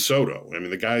Juan Soto. I mean,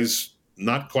 the guy's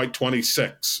not quite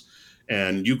 26.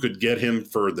 And you could get him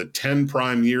for the 10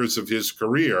 prime years of his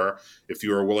career if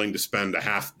you were willing to spend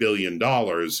 $500 million.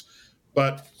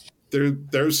 But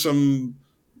there's some,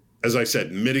 as I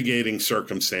said, mitigating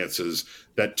circumstances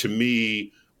that to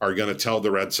me are going to tell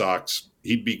the Red Sox,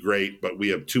 he'd be great, but we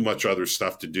have too much other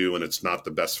stuff to do, and it's not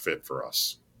the best fit for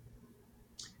us.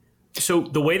 So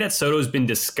the way that Soto's been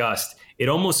discussed, it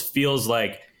almost feels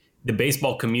like the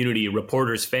baseball community,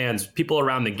 reporters, fans, people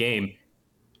around the game,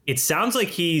 it sounds like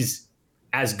he's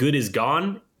as good as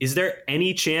gone. Is there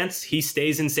any chance he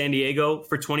stays in San Diego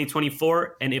for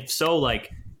 2024? And if so,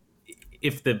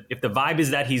 if the vibe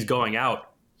is that he's going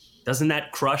out, doesn't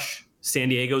that crush San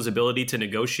Diego's ability to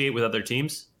negotiate with other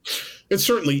teams? It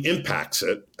certainly impacts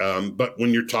it. But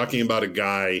when you're talking about a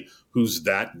guy who's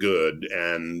that good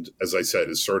and, as I said,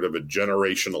 is sort of a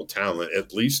generational talent,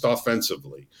 at least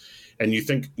offensively, and you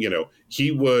think,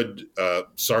 he would,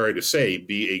 sorry to say,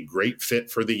 be a great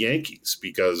fit for the Yankees,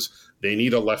 because they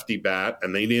need a lefty bat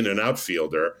and they need an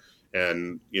outfielder,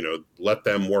 and, let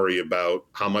them worry about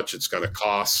how much it's going to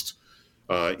cost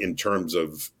in terms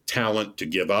of talent to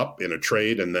give up in a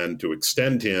trade, and then to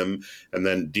extend him and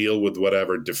then deal with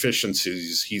whatever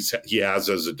deficiencies he has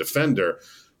as a defender.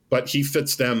 But he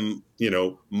fits them,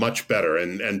 much better.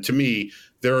 And to me,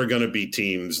 there are going to be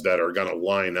teams that are going to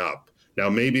line up. Now,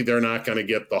 maybe they're not going to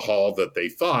get the haul that they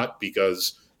thought,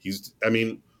 because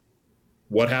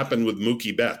what happened with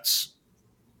Mookie Betts?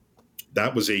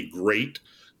 That was a great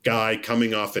guy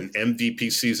coming off an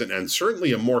MVP season, and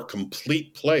certainly a more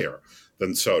complete player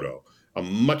than Soto. A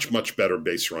much, much better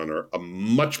base runner, a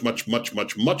much, much, much,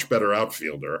 much, much better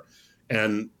outfielder.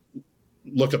 And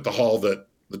look at the haul that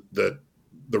the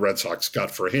Red Sox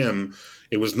got for him.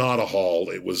 It was not a haul.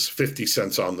 It was 50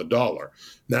 cents on the dollar.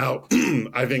 Now,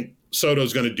 I think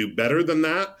Soto's going to do better than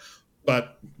that,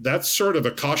 but that's sort of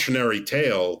a cautionary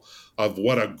tale of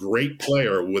what a great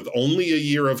player with only a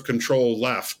year of control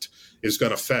left is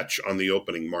going to fetch on the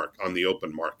open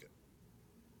market.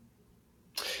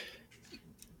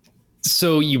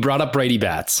 So you brought up righty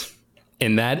bats,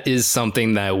 and that is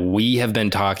something that we have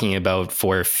been talking about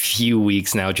for a few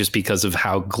weeks now, just because of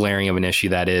how glaring of an issue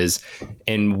that is.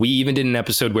 And we even did an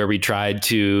episode where we tried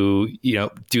to,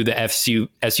 do the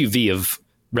SUV of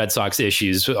Red Sox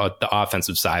issues on the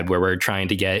offensive side, where we're trying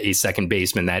to get a second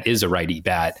baseman that is a righty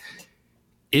bat.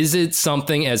 Is it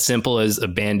something as simple as a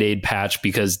Band-Aid patch?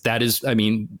 Because that is,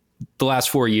 the last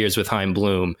 4 years with Chaim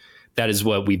Bloom, that is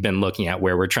what we've been looking at,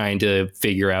 where we're trying to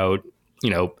figure out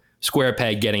square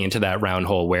peg getting into that round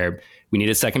hole where we need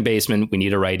a second baseman, we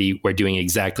need a righty. We're doing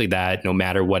exactly that no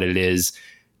matter what it is,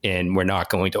 and we're not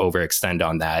going to overextend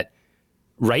on that.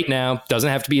 Right now, doesn't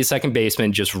have to be a second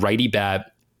baseman, just righty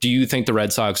bat. Do you think the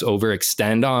Red Sox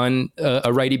overextend on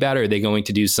a righty bat, or are they going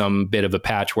to do some bit of a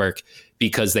patchwork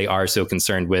because they are so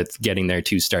concerned with getting their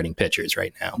 2 starting pitchers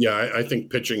right now? Yeah, I think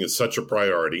pitching is such a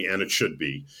priority, and it should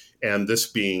be. And this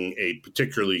being a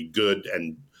particularly good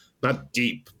and not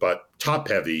deep, but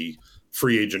top-heavy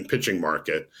free agent pitching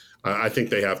market, I think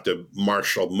they have to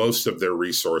marshal most of their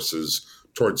resources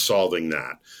towards solving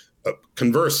that.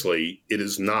 Conversely, it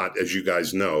is not, as you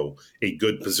guys know, a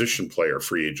good position player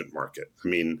free agent market. I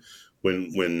mean,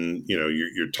 when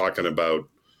you're talking about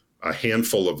a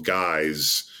handful of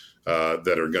guys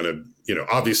that are going to,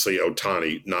 obviously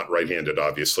Ohtani, not right-handed,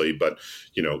 obviously, but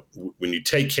when you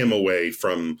take him away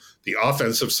from the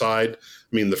offensive side,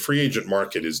 I mean, the free agent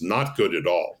market is not good at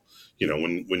all.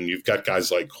 When you've got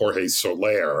guys like Jorge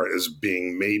Soler as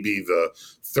being maybe the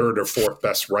 3rd or 4th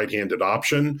best right-handed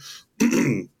option,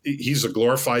 he's a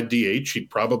glorified DH. He'd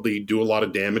probably do a lot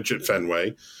of damage at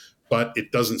Fenway, but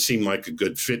it doesn't seem like a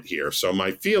good fit here. So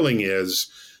my feeling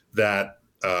is that,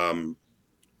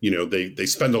 they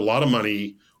spend a lot of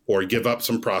money or give up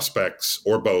some prospects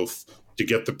or both to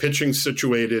get the pitching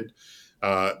situated.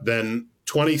 Then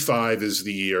 25 is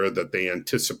the year that they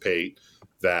anticipate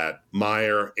that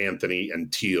Meyer, Anthony,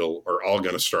 and Teal are all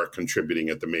going to start contributing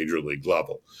at the major league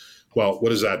level. Well, what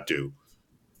does that do?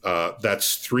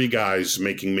 That's 3 guys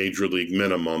making major league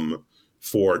minimum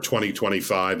for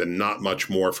 2025 and not much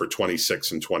more for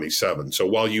 26 and 27. So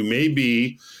while you may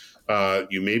be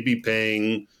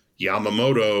paying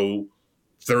Yamamoto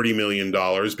 $30 million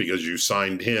because you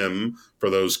signed him for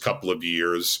those couple of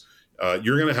years,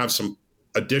 you're going to have some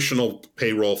additional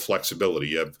payroll flexibility.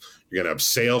 You're going to have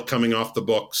Sale coming off the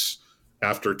books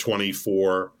after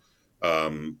 24.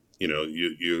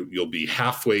 You'll be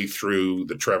halfway through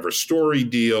the Trevor Story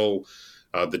deal.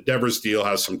 The Devers deal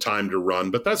has some time to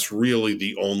run, but that's really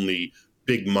the only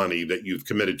big money that you've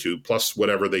committed to, plus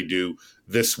whatever they do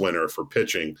this winter for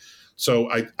pitching. So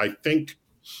I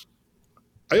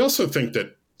also think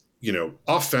that,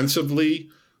 offensively,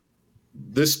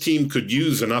 this team could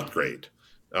use an upgrade.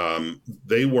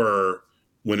 They were,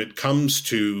 when it comes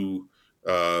to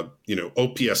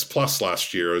OPS plus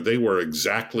last year, they were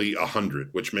exactly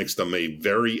 100, which makes them a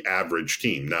very average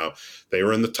team. Now, they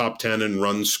were in the top 10 in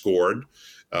runs scored,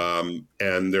 and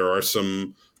there are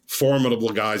some formidable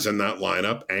guys in that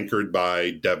lineup, anchored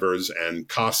by Devers and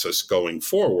Casas going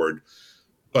forward.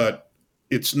 But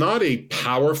it's not a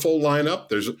powerful lineup.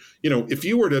 There's, if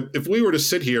we were to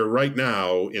sit here right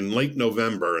now in late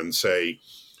November and say,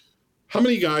 how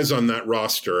many guys on that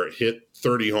roster hit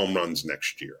 30 home runs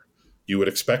next year? You would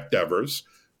expect Devers.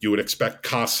 You would expect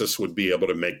Casas would be able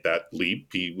to make that leap.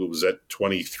 He was at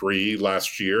 23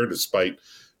 last year, despite,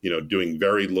 doing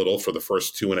very little for the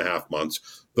first 2.5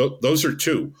 months. Those are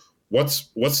 2.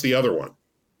 What's the other one?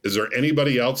 Is there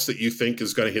anybody else that you think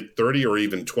is going to hit 30 or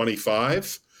even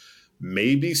 25?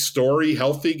 Maybe Story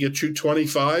healthy gets you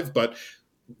 25, but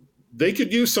they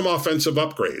could use some offensive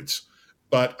upgrades.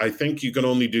 But I think you can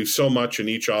only do so much in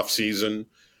each offseason.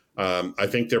 I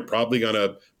think they're probably going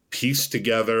to piece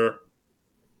together.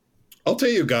 I'll tell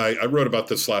you a guy, I wrote about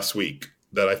this last week,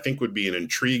 that I think would be an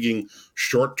intriguing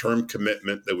short-term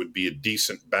commitment that would be a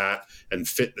decent bat and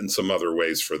fit in some other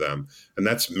ways for them. And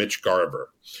that's Mitch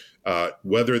Garver.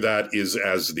 Whether that is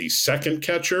as the second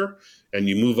catcher and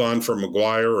you move on from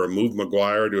McGuire or move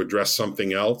McGuire to address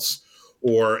something else,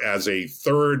 or as a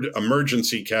third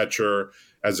emergency catcher,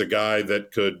 as a guy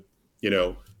that could,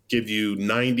 give you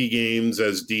 90 games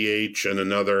as DH and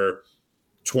another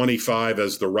 25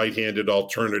 as the right-handed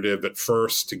alternative at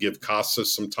first to give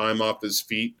Casas some time off his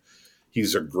feet.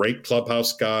 He's a great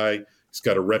clubhouse guy. He's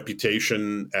got a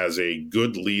reputation as a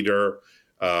good leader.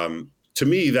 To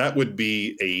me, that would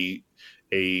be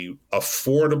a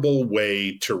affordable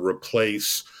way to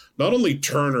replace not only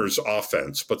Turner's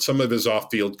offense, but some of his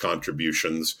off-field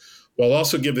contributions, while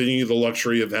also giving you the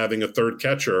luxury of having a third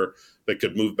catcher that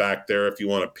could move back there if you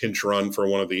want to pinch run for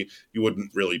you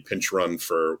wouldn't really pinch run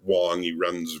for Wong. He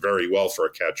runs very well for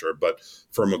a catcher, but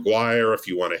for McGuire, if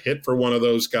you want to hit for one of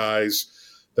those guys,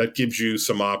 that gives you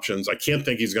some options. I can't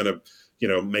think he's going to,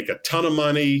 make a ton of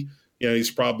money. He's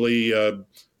probably, a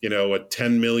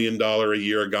 $10 million a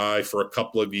year guy for a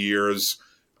couple of years.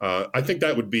 I think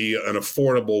that would be an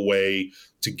affordable way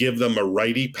to give them a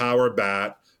righty power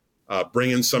bat,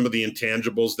 bring in some of the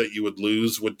intangibles that you would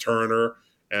lose with Turner,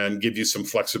 and give you some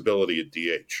flexibility at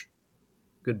DH.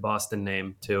 Good Boston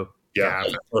name, too. Yeah,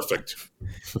 Gava. Perfect.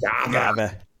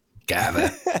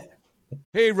 Gava.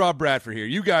 Hey, Rob Bradford here.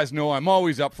 You guys know I'm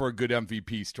always up for a good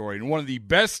MVP story, and one of the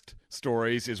best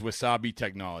stories is Wasabi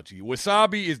Technology.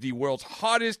 Wasabi is the world's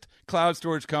hottest cloud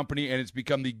storage company, and it's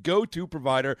become the go-to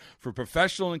provider for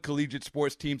professional and collegiate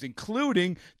sports teams,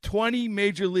 including 20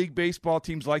 Major League Baseball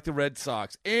teams like the Red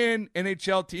Sox and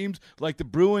NHL teams like the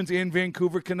Bruins and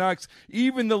Vancouver Canucks.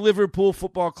 Even the Liverpool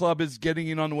Football Club is getting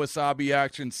in on the Wasabi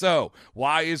action. So,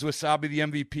 why is Wasabi the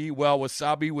MVP? Well,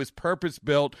 Wasabi was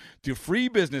purpose-built to free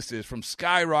businesses from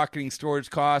skyrocketing storage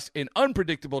costs and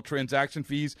unpredictable transaction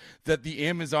fees that the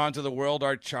Amazons of the world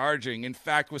are charging. In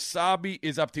fact, Wasabi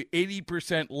is up to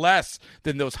 80% less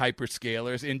than those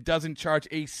hyperscalers and doesn't charge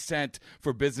a cent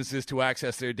for businesses to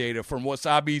access their data. From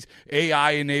Wasabi's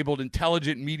AI-enabled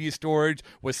intelligent media storage,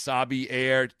 Wasabi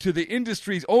Air, to the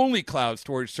industry's only cloud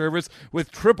storage service with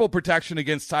triple protection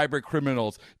against cyber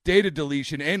criminals, data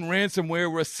deletion, and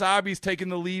ransomware, Wasabi's taken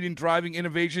the lead in driving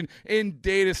innovation in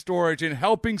data storage and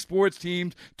helping sports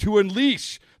teams to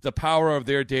unleash the power of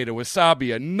their data.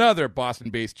 Wasabi, another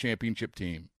Boston-based championship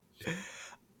team.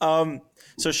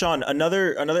 So Sean,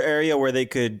 another area where they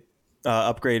could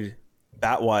upgrade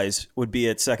bat-wise would be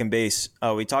at second base.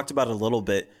 We talked about it a little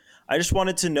bit. I just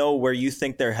wanted to know where you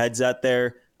think their head's at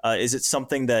there. Is it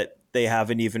something that they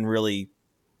haven't even really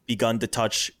begun to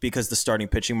touch because the starting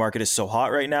pitching market is so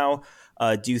hot right now?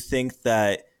 Do you think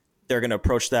that they're going to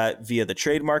approach that via the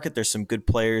trade market? There's some good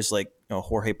players like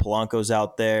Jorge Polanco's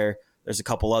out there. There's a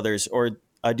couple others. Or do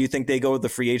you think they go the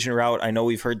free agent route? I know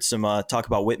we've heard some talk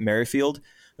about Whit Merrifield.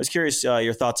 I was curious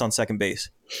your thoughts on second base.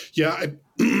 Yeah,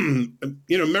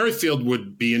 Merrifield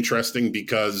would be interesting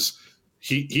because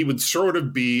he would sort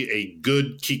of be a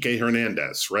good Kike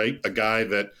Hernandez, right? A guy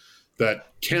that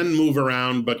can move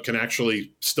around but can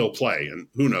actually still play. And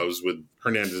who knows, with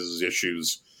Hernandez's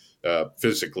issues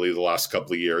physically the last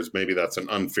couple of years, maybe that's an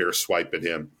unfair swipe at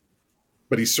him.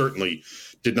 But he certainly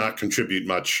did not contribute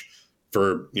much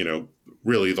for,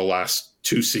 really the last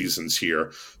 2 seasons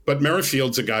here. But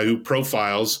Merrifield's a guy who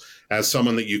profiles as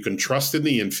someone that you can trust in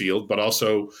the infield, but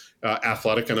also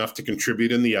athletic enough to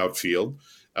contribute in the outfield.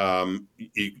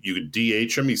 You could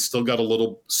DH him. He's still got a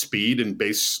little speed and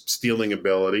base stealing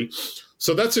ability.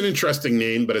 So that's an interesting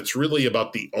name, but it's really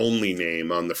about the only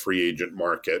name on the free agent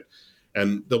market.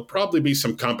 And there'll probably be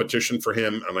some competition for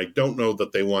him. And I don't know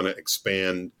that they want to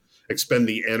expend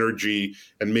the energy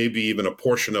and maybe even a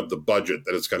portion of the budget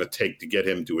that it's going to take to get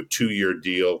him to a 2-year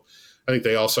deal. I think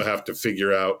they also have to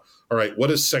figure out, all right, what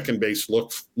does second base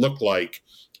look like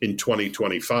in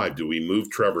 2025? Do we move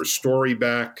Trevor Story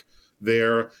back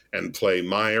there and play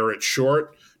Meyer at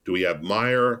short? Do we have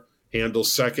Meyer handle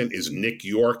second? Is Nick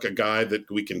York a guy that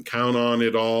we can count on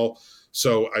at all?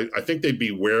 So I think they'd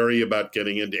be wary about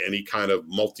getting into any kind of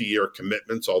multi-year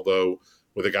commitments, although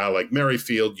with a guy like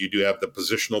Merrifield, you do have the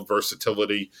positional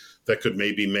versatility that could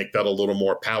maybe make that a little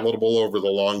more palatable over the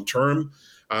long term.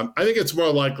 I think it's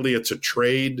more likely it's a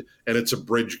trade and it's a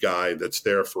bridge guy that's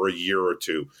there for a year or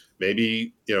two.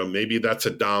 Maybe that's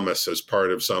Adames as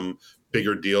part of some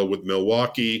bigger deal with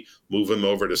Milwaukee, move him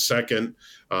over to second.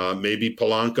 Maybe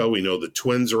Polanco. We know the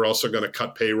Twins are also going to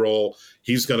cut payroll.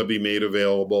 He's going to be made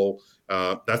available.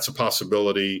 That's a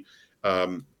possibility.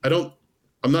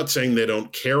 I'm not saying they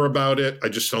don't care about it. I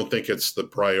just don't think it's the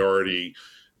priority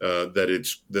that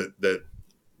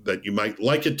you might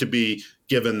like it to be,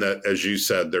 given that, as you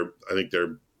said, I think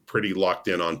they're pretty locked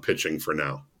in on pitching for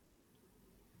now.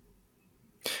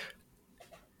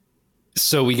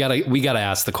 So we gotta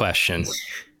ask the question.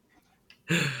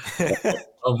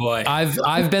 Oh boy.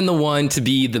 I've been the one to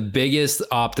be the biggest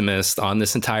optimist on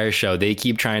this entire show. They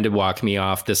keep trying to walk me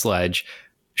off this ledge.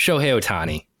 Shohei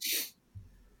Ohtani.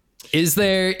 Is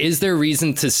there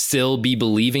reason to still be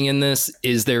believing in this?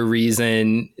 Is there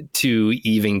reason to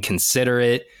even consider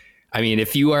it? I mean,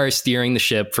 if you are steering the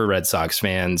ship for Red Sox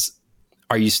fans,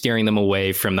 are you steering them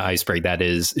away from the iceberg that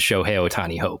is Shohei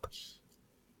Ohtani hope?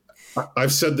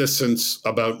 I've said this since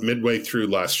about midway through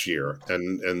last year,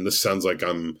 and this sounds like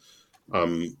I'm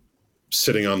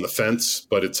sitting on the fence,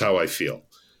 but it's how I feel.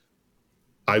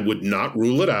 I would not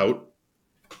rule it out,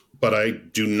 but I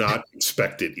do not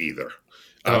expect it either.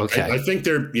 Okay. I think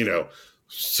they're,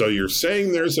 so you're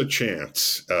saying there's a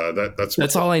chance.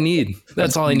 That's all I need.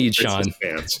 That's all I need, Sean.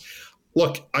 Chance.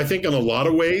 Look, I think in a lot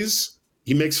of ways,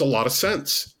 he makes a lot of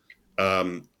sense.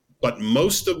 But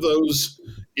most of those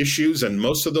issues and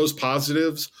most of those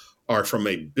positives are from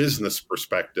a business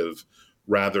perspective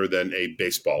rather than a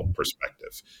baseball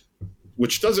perspective,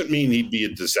 which doesn't mean he'd be a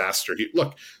disaster.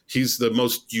 He's the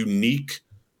most unique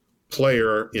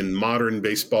player in modern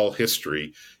baseball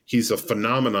history. He's a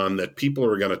phenomenon that people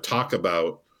are going to talk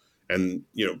about And,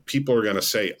 people are going to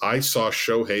say, I saw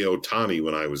Shohei Ohtani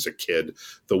when I was a kid,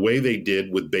 the way they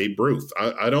did with Babe Ruth.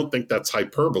 I don't think that's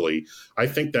hyperbole. I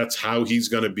think that's how he's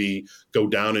going to go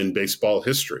down in baseball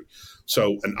history.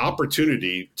 So an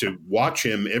opportunity to watch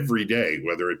him every day,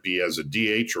 whether it be as a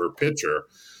DH or a pitcher,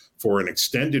 for an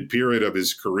extended period of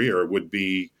his career would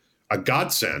be a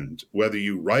godsend, whether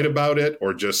you write about it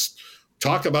or just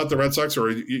talk about the Red Sox,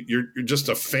 or you're just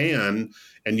a fan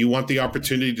and you want the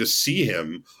opportunity to see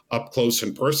him up close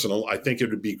and personal. I think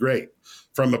it would be great.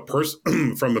 From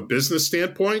a business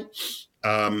standpoint,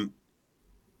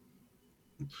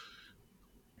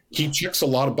 he checks a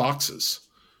lot of boxes.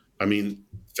 I mean,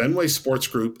 Fenway Sports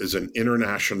Group is an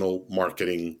international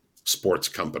marketing sports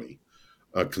company,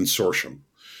 a consortium.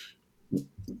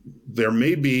 There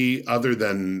may be, other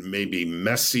than maybe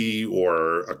Messi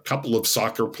or a couple of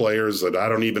soccer players that I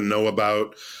don't even know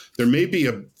about, there may be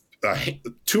a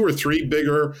 2 or 3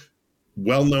 bigger,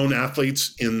 well-known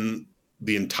athletes in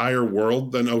the entire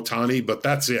world than Ohtani, but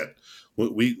that's it.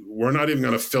 We're not even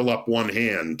going to fill up one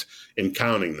hand in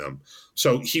counting them.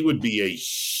 So he would be a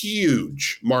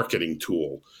huge marketing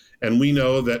tool. And we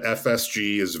know that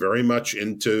FSG is very much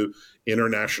into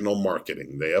international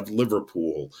marketing. They have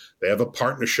Liverpool. They have a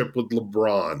partnership with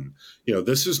LeBron.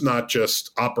 This is not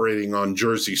just operating on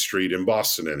Jersey Street in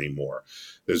Boston anymore.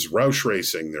 There's Roush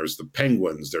Racing. There's the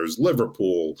Penguins. There's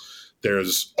Liverpool.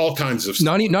 There's all kinds of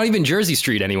stuff. Not even Jersey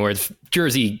Street anymore. It's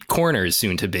Jersey Corners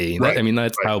soon to be. Right. I mean,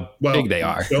 that's how big they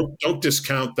are. Don't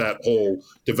discount that whole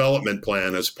development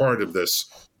plan as part of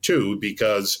this too,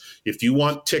 because if you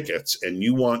want tickets and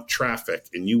you want traffic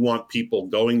and you want people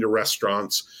going to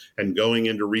restaurants and going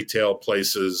into retail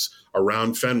places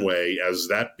around Fenway as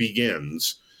that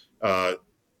begins, Shohei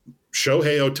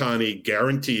Ohtani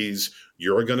guarantees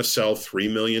you're going to sell 3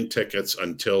 million tickets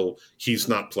until he's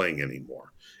not playing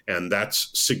anymore. And that's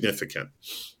significant.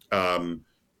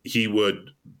 He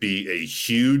would be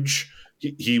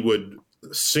he would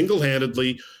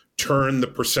single-handedly turn the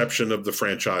perception of the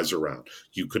franchise around.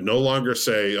 You could no longer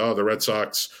say, the Red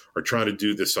Sox are trying to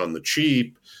do this on the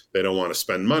cheap. They don't want to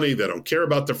spend money. They don't care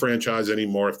about the franchise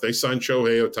anymore. If they sign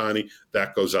Shohei Ohtani,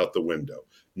 that goes out the window.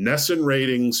 NESN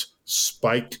ratings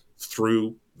spike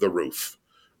through the roof,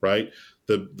 right?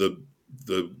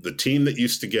 The team that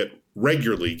used to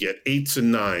regularly get 8s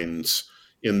and 9s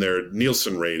in their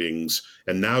Nielsen ratings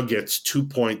and now gets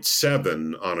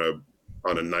 2.7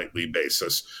 on a nightly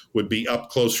basis would be up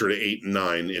closer to 8 and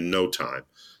 9 in no time.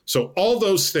 So all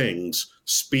those things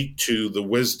speak to the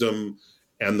wisdom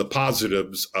and the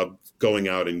positives of going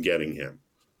out and getting him.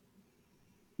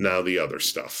 Now the other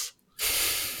stuff.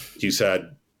 He's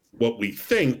had what we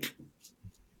think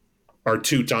are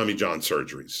 2 Tommy John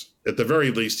surgeries. At the very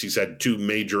least, he's had 2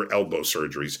 major elbow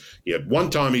surgeries. He had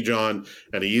 1 Tommy John,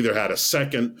 and he either had a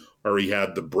second or he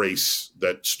had the brace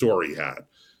that Story had.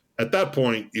 At that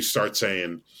point, you start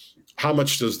saying, how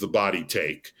much does the body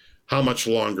take? How much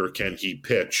longer can he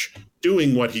pitch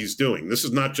doing what he's doing? This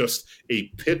is not just a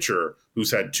pitcher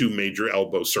who's had 2 major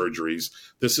elbow surgeries.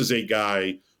 This is a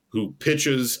guy who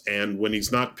pitches, and when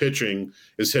he's not pitching,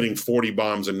 is hitting 40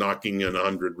 bombs and knocking in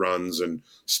 100 runs and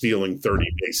stealing 30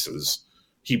 bases.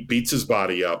 He beats his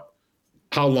body up.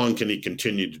 How long can he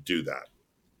continue to do that?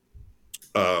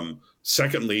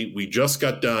 Secondly, we just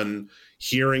got done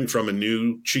hearing from a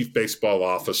new chief baseball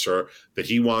officer that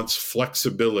he wants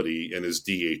flexibility in his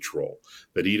DH role,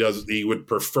 that he would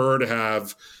prefer to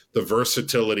have the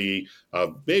versatility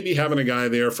of maybe having a guy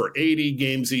there for 80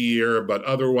 games a year, but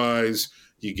otherwise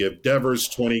you give Devers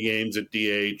 20 games at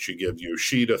DH, you give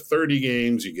Yoshida 30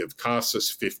 games, you give Casas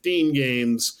 15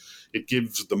 games. It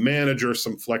gives the manager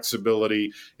some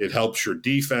flexibility. It helps your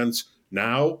defense.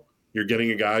 Now you're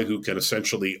getting a guy who can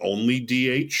essentially only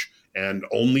DH and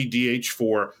only DH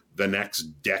for the next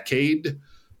decade.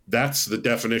 That's the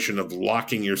definition of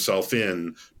locking yourself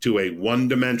in to a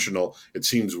one-dimensional. It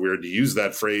seems weird to use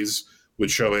that phrase with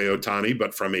Shohei Ohtani,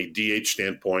 but from a DH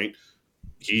standpoint,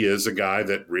 he is a guy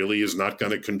that really is not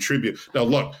going to contribute. Now,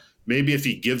 look, maybe if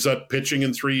he gives up pitching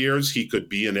in 3 years, he could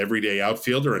be an everyday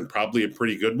outfielder and probably a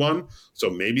pretty good one. So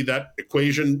maybe that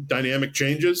equation dynamic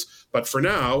changes. But for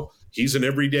now, he's an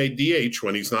everyday DH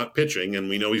when he's not pitching, and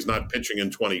we know he's not pitching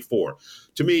in 24.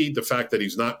 To me, the fact that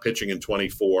he's not pitching in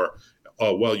 24,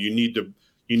 you need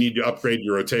to upgrade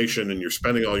your rotation and you're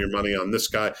spending all your money on this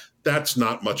guy. That's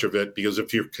not much of it, because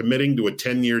if you're committing to a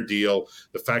 10-year deal,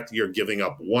 the fact that you're giving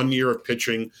up 1 year of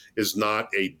pitching is not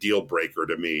a deal breaker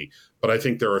to me. But I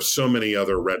think there are so many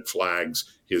other red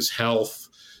flags. His health,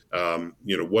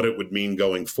 what it would mean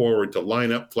going forward to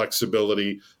lineup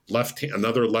flexibility,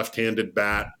 another left-handed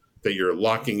bat that you're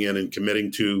locking in and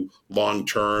committing to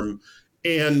long-term,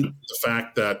 and the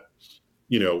fact that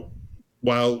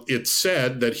while it's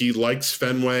said that he likes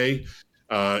Fenway,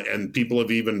 and people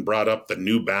have even brought up the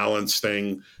New Balance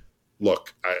thing.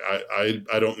 Look,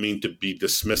 I don't mean to be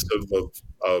dismissive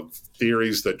of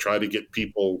theories that try to get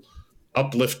people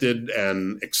uplifted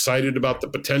and excited about the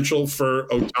potential for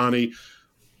Ohtani.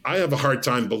 I have a hard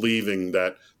time believing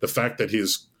that the fact that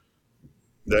his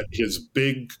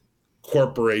big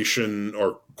corporation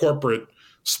or corporate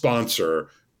sponsor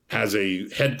has a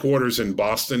headquarters in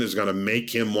Boston is going to make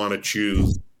him want to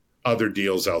choose other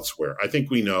deals elsewhere. I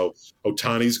think we know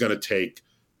Ohtani's going to take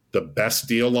the best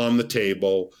deal on the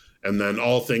table, and then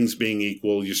all things being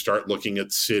equal, you start looking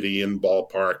at city and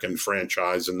ballpark and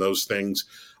franchise and those things.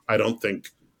 I don't think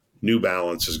New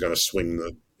Balance is going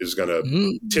to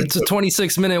it's a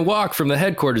 26-minute walk from the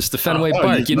headquarters to Fenway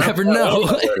Park. You never know.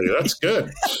 That's good.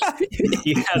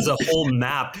 He has a whole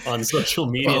map on social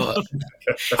media.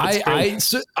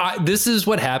 This is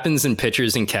what happens in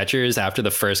pitchers and catchers after the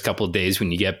first couple of days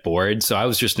when you get bored. So I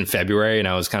was just in February and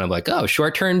I was kind of like, oh,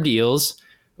 short-term deals.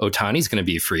 Ohtani's going to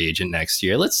be a free agent next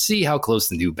year. Let's see how close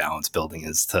the New Balance building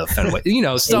is to Fenway.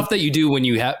 Stuff that you do when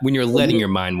you're letting your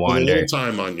mind wander. A little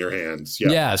time on your hands.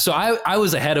 Yeah. So I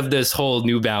was ahead of this whole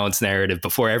New Balance narrative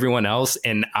before everyone else,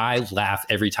 and I laugh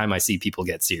every time I see people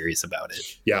get serious about it.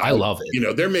 Yeah, I love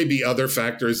it. There may be other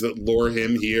factors that lure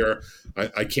him here.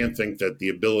 I can't think that the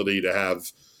ability to have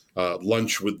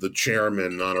lunch with the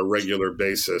chairman on a regular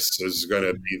basis is going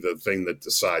to be the thing that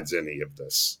decides any of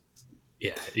this.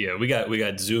 Yeah. We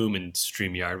got Zoom and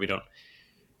StreamYard. We don't.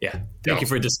 Yeah. Thank you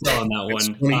for dispelling that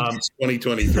one.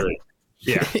 2023.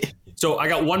 Yeah. So I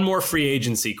got one more free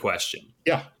agency question.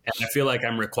 Yeah. And I feel like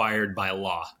I'm required by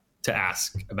law to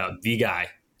ask about the guy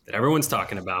that everyone's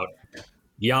talking about,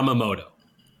 Yamamoto.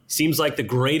 Seems like the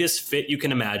greatest fit you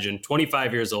can imagine.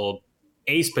 25 years old,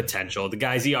 ace potential. The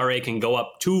guy's ERA can go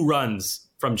up 2 runs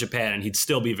from Japan and he'd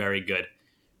still be very good.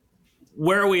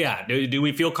 Where are we at? Do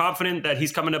we feel confident that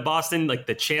he's coming to Boston? Like,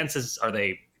 the chances, are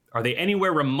they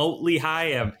anywhere remotely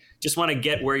high? I just want to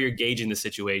get where you're gauging the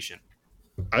situation.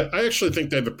 I actually think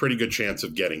they have a pretty good chance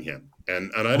of getting him. And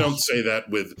I don't say that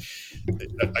with,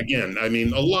 again, I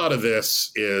mean, a lot of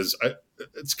this is,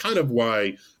 it's kind of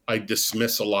why I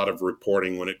dismiss a lot of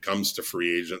reporting when it comes to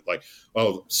free agent. Like,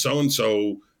 oh,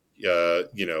 so-and-so,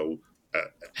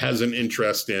 has an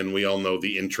interest in, we all know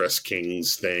the interest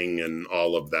kings thing and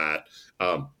all of that.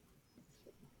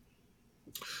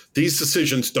 These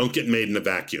decisions don't get made in a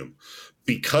vacuum.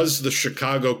 Because the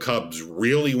Chicago Cubs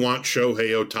really want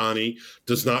Shohei Ohtani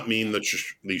does not mean that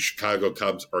the Chicago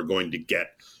Cubs are going to get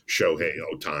Shohei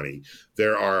Ohtani.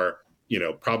 There are,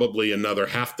 probably another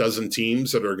half dozen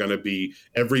teams that are going to be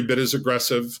every bit as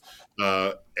aggressive.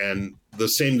 And the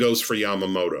same goes for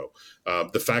Yamamoto.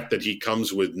 The fact that he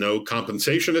comes with no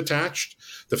compensation attached,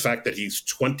 the fact that he's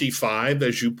 25,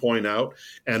 as you point out.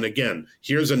 And again,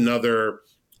 here's another,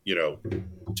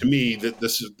 to me, that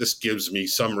this gives me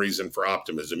some reason for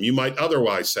optimism. You might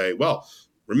otherwise say, well,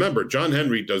 remember, John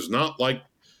Henry does not like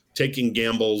taking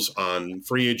gambles on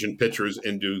free agent pitchers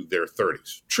into their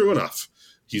 30s. True enough.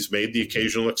 He's made the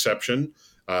occasional exception.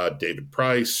 David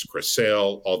Price, Chris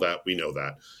Sale, all that, we know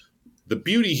that. The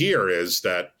beauty here is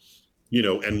that,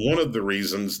 and one of the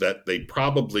reasons that they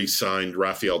probably signed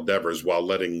Rafael Devers while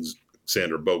letting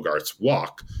Xander Bogaerts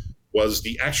walk was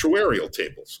the actuarial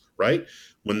tables, right?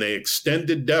 When they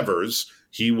extended Devers,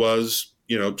 he was,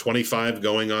 25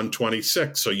 going on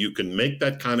 26. So you can make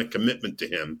that kind of commitment to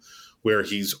him where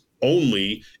he's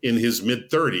only in his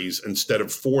mid-30s instead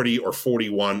of 40 or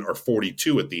 41 or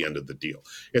 42 at the end of the deal.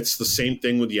 It's the same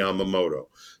thing with Yamamoto.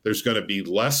 There's going to be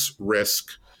less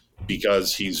risk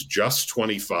because he's just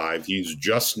 25. He's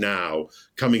just now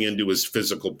coming into his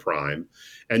physical prime.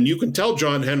 And you can tell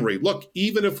John Henry, look,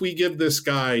 even if we give this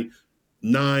guy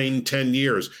 9-10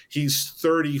 years, he's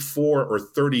 34 or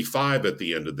 35 at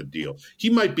the end of the deal.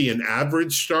 He might be an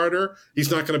average starter.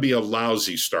 He's not going to be a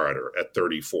lousy starter at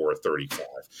 34 or 35.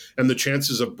 And the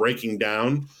chances of breaking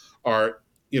down are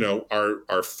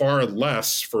far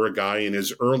less for a guy in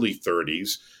his early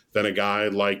 30s than a guy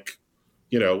like,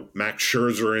 Max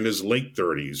Scherzer in his late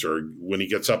 30s or when he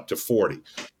gets up to 40.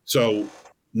 So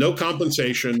no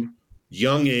compensation,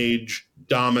 young age,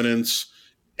 dominance,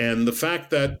 and the fact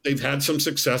that they've had some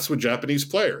success with Japanese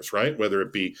players, right? Whether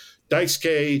it be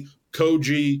Daisuke,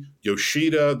 Koji,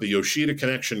 Yoshida, the Yoshida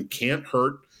connection can't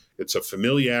hurt. It's a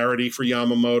familiarity for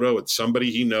Yamamoto. It's somebody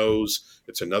he knows.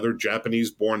 It's another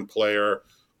Japanese-born player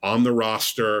on the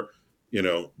roster.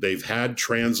 They've had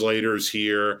translators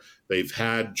here. They've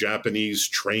had Japanese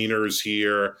trainers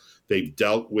here. They've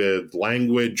dealt with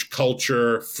language,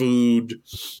 culture, food,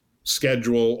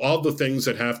 schedule, all the things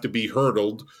that have to be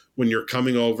hurdled when you're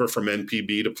coming over from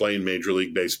NPB to play in Major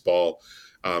League Baseball.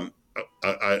 I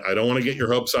don't want to get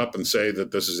your hopes up and say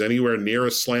that this is anywhere near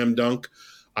a slam dunk.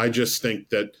 I just think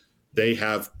that they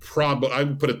have I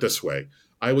would put it this way.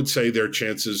 I would say their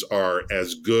chances are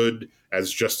as good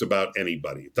as just about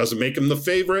anybody. It doesn't make him the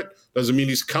favorite. Doesn't mean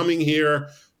he's coming here.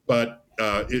 But,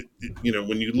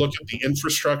 when you look at the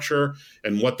infrastructure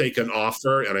and what they can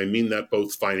offer, and I mean that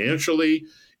both financially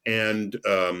and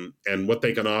what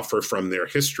they can offer from their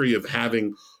history of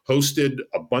having hosted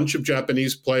a bunch of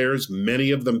Japanese players,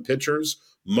 many of them pitchers,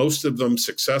 most of them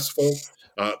successful.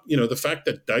 The fact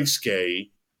that Daisuke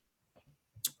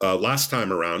first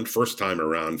time around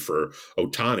for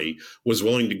Ohtani, was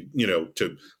willing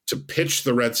to pitch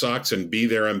the Red Sox and be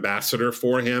their ambassador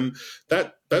for him.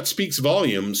 That speaks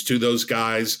volumes to those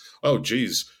guys. Oh,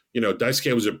 geez.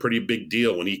 Daisuke was a pretty big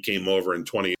deal when he came over in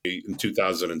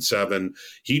 2007.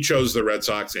 He chose the Red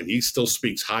Sox, and he still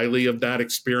speaks highly of that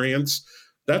experience.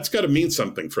 That's got to mean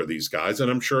something for these guys.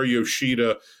 And I'm sure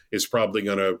Yoshida is probably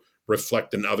going to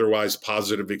reflect an otherwise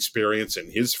positive experience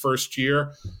in his first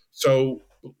year. So,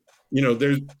 when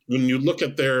you look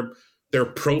at their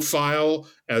profile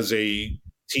as a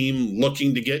team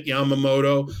looking to get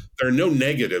Yamamoto, there are no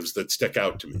negatives that stick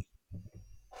out to me.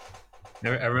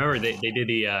 I remember they did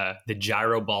the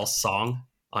gyro ball song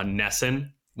on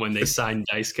Nessun when they signed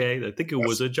Daisuke. I think it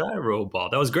was a gyro ball.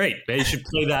 That was great. They should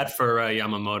play that for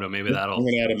Yamamoto. Maybe that'll. I'm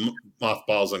going to add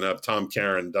mothballs and have Tom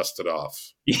Caron dust it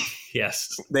off. Yes.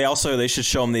 They should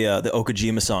show him the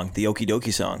Okajima song, the Okie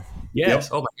Dokie song. Yes.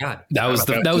 Yep. Oh my God. That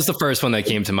was the first one that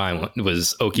came to mind.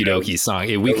 Was Okie Dokie song.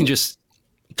 We can just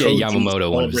get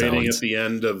Yamamoto one of his own. At the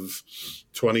end of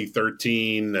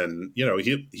 2013, and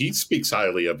he speaks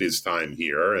highly of his time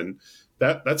here, and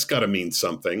that's got to mean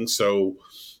something. So,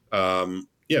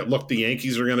 look, the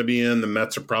Yankees are going to be in, the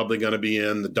Mets are probably going to be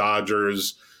in, the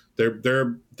Dodgers.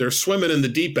 They're swimming in the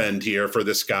deep end here for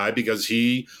this guy because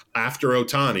he, after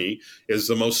Ohtani, is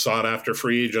the most sought after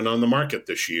free agent on the market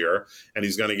this year, and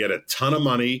he's going to get a ton of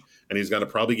money, and he's going to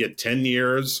probably get 10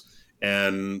 years,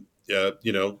 and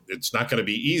it's not going to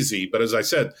be easy. But as I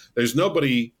said, there's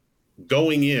nobody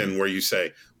going in where you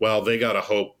say, well, they got to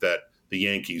hope that the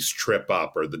Yankees trip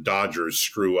up or the Dodgers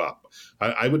screw up.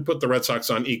 I would put the Red Sox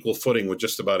on equal footing with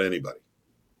just about anybody.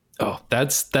 Oh,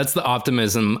 that's the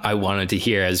optimism I wanted to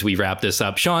hear as we wrap this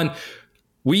up. Sean,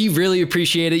 we really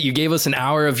appreciate it. You gave us an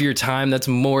hour of your time. That's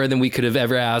more than we could have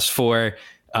ever asked for.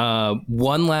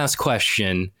 One last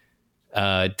question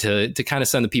to kind of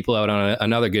send the people out on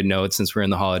another good note, since we're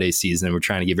in the holiday season and we're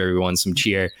trying to give everyone some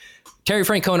cheer. Terry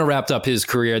Francona wrapped up his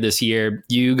career this year.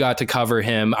 You got to cover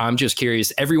him. I'm just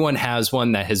curious. Everyone has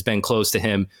one that has been close to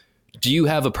him. Do you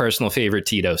have a personal favorite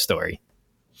Tito story?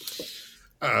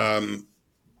 I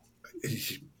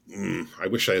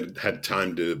wish I had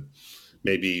time to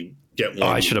maybe get one.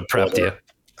 Oh, I should have prepped you.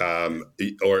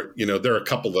 There are a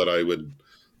couple that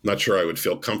not sure I would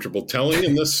feel comfortable telling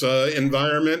in this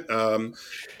environment.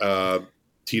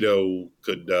 Tito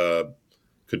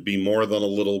could be more than a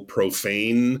little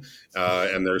profane,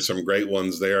 and there's some great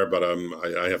ones there, but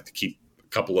I have to keep a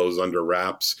couple of those under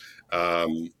wraps.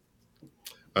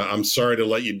 I'm sorry to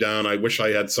let you down. I wish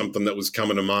I had something that was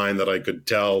coming to mind that I could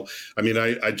tell. I mean,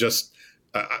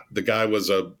 the guy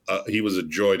was he was a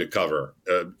joy to cover.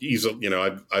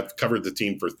 I've covered the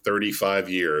team for 35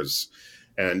 years,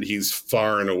 and he's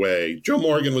far and away. Joe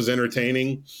Morgan was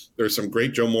entertaining. There's some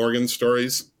great Joe Morgan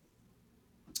stories.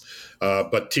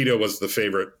 But Tito was the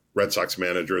favorite Red Sox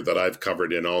manager that I've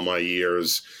covered in all my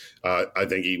years. I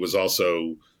think he was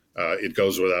also, it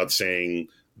goes without saying,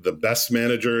 the best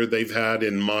manager they've had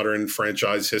in modern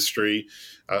franchise history.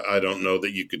 I don't know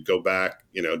that you could go back.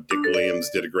 Dick Williams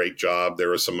did a great job. There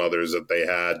were some others that they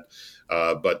had.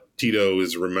 But Tito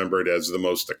is remembered as the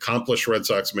most accomplished Red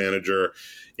Sox manager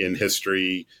in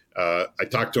history. I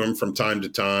talk to him from time to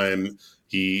time.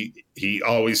 He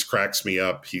always cracks me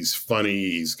up. He's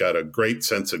funny. He's got a great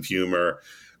sense of humor.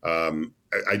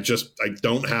 I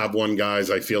don't have one, guys.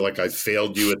 I feel like I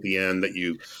failed you at the end, that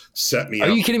you set me up.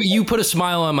 Are you kidding me? You put a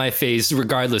smile on my face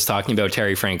regardless, talking about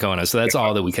Terry Francona. So that's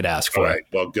all that we could ask for. All right.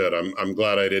 Well, good. I'm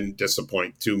glad I didn't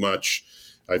disappoint too much.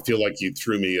 I feel like you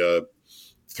threw me a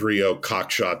 3-0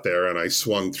 cock shot there, and I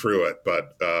swung through it.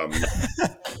 But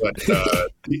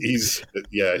he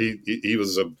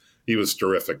was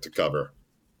terrific to cover.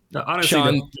 No, honestly,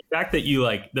 Sean, the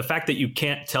fact that you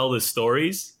can't tell the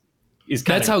stories is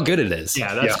that's how good it is.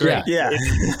 Yeah, that's great. Yeah.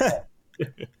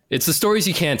 It's the stories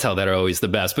you can't tell that are always the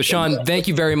best. But Sean, thank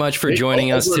you very much for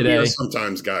joining us today.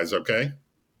 Sometimes, guys, okay?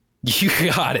 You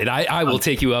got it. I will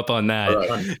take you up on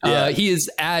that. Right. He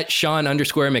is at Sean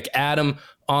 _McAdam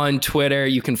on Twitter.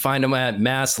 You can find him at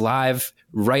Mass Live,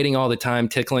 writing all the time,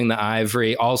 tickling the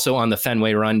ivory. Also on the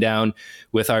Fenway Rundown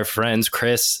with our friends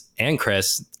Chris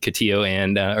Cotillo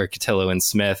and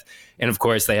Smith. And of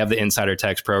course, they have the Insider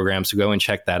Text program. So go and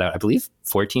check that out. I believe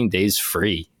 14 days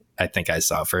free, I think I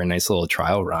saw, for a nice little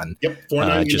trial run. Yep,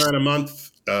 $4.99 a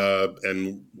month.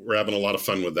 And we're having a lot of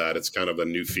fun with that. It's kind of a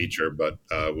new feature, but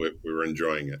we were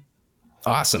enjoying it.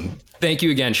 Awesome. Thank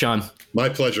you again, Sean. My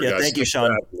pleasure, guys. Thank you,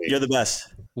 Sean. You're the best.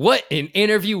 What an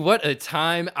interview. What a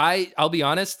time. I'll be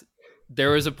honest.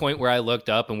 There was a point where I looked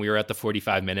up and we were at the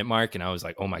 45-minute mark and I was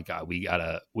like, oh my God, we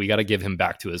gotta give him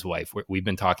back to his wife. We've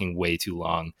been talking way too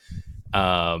long.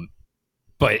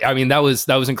 But I mean, that was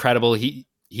incredible. He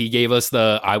gave us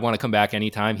I want to come back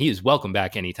anytime. He is welcome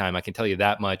back anytime. I can tell you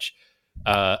that much.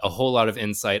 A whole lot of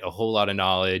insight, a whole lot of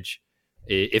knowledge.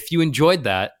 If you enjoyed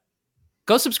that,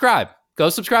 go subscribe. Go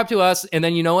subscribe to us. And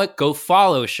then you know what? Go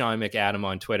follow Sean McAdam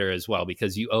on Twitter as well,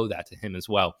 because you owe that to him as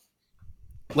well.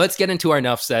 Let's get into our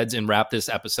Enough Saids and wrap this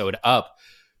episode up.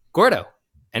 Gordo,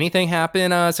 anything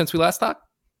happen since we last talked?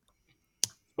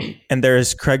 And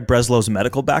there's Craig Breslow's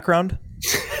medical background.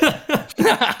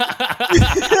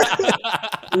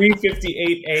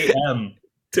 3:58 a.m.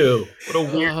 too. What a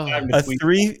weird time to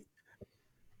tweet.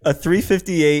 A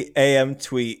 3:58 a.m.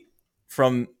 tweet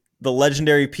from the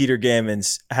legendary Peter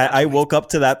Gammons. I woke up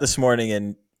to that this morning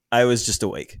and I was just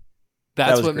awake.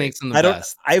 That's what great. makes him the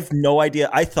best. I have no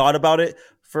idea. I thought about it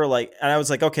and I was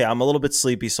like, okay, I'm a little bit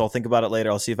sleepy, so I'll think about it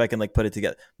later. I'll see if I can put it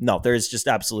together. No, there's just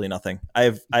absolutely nothing.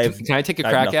 Can I take a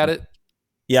crack at it?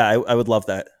 Yeah, I would love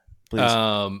that. Please.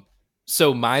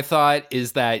 So my thought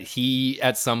is that he,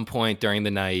 at some point during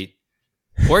the night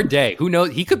or day, who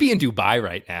knows, he could be in Dubai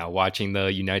right now watching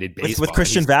the United Baseball. With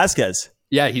Christian Vasquez.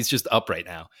 Yeah, he's just up right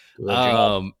now.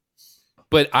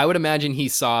 But I would imagine he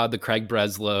saw the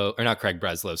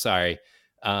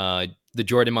the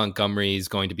Jordan Montgomery is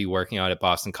going to be working out at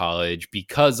Boston College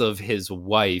because of his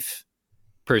wife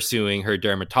pursuing her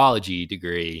dermatology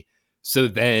degree. So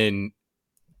then,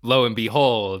 lo and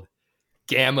behold,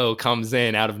 Gammo comes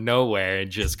in out of nowhere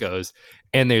and just goes,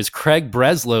 and there's Craig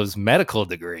Breslow's medical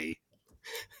degree.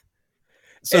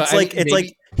 So it's like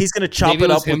he's going to chop it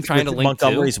up with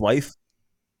Montgomery's wife.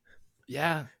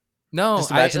 Yeah. No,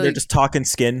 just imagine they're just talking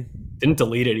skin. Didn't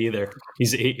delete it either.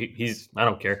 He's I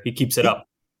don't care. He keeps it up.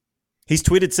 He's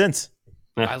tweeted since.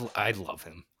 I love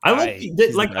him. I've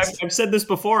said this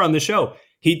before on the show.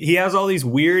 He has all these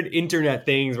weird internet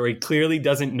things where he clearly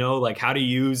doesn't know how to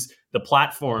use the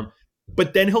platform,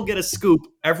 but then he'll get a scoop.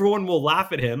 Everyone will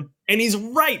laugh at him, and he's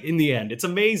right in the end. It's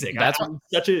amazing. That's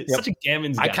such a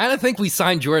Gammons guy. I kind of think we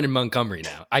signed Jordan Montgomery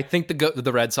now. I think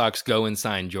the Red Sox go and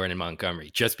sign Jordan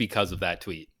Montgomery just because of that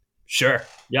tweet. Sure.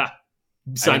 Yeah.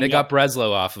 They got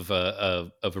Breslow off of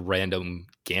a random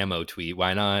Gammo tweet.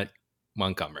 Why not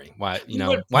Montgomery? Why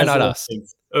not us?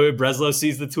 Breslow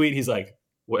sees the tweet. He's like,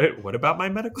 what about my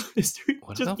medical history?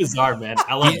 Just bizarre, man.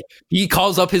 I love it. He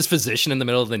calls up his physician in the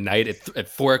middle of the night at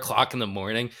 4:00 in the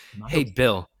morning. Hey,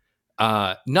 Bill,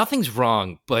 nothing's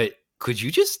wrong, but could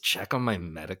you just check on my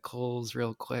medicals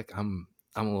real quick? I'm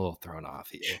a little thrown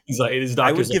off here. He's like, his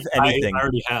doctor's I would give anything. I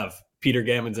already have. Peter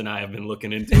Gammons and I have been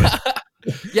looking into it.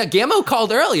 Yeah, Gammo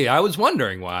called earlier. I was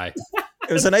wondering why.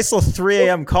 It was a nice little 3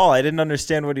 a.m. call. I didn't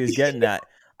understand what he was getting at.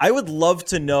 I would love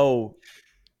to know,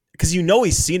 because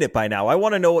he's seen it by now. I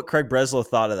want to know what Craig Breslow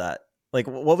thought of that.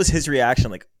 What was his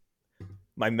reaction?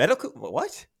 My medical,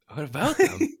 what? What about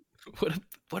them?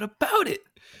 What about it?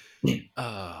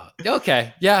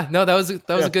 Okay. Yeah, no, that was a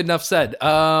good enough said.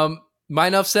 My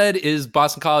enough said is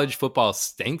Boston College football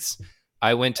stinks.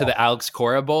 I went to the Alex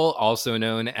Cora Bowl, also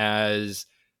known as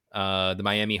the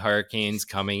Miami Hurricanes,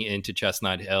 coming into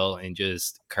Chestnut Hill and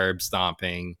just curb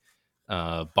stomping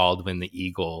Baldwin the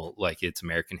Eagle like it's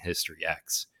American History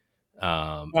X.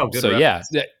 Yeah,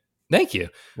 thank you.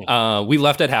 We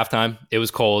left at halftime. It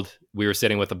was cold. We were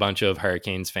sitting with a bunch of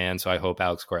Hurricanes fans, so I hope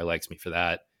Alex Cora likes me for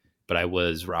that. But I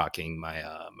was rocking my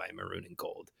maroon and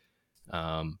gold.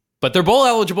 But they're bowl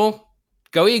eligible.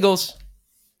 Go Eagles!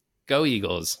 Go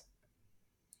Eagles!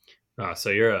 Oh, so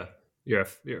you're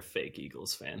a fake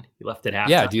Eagles fan. You left at halftime.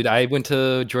 Yeah, dude. I went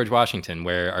to George Washington,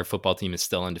 where our football team is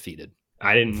still undefeated.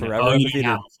 I didn't forever undefeated. You didn't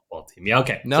have a football team. Yeah,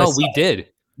 okay. No, we did.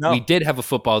 No. We did have a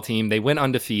football team. They went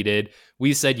undefeated.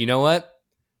 We said, you know what?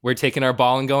 We're taking our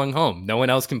ball and going home. No one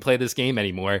else can play this game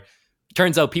anymore.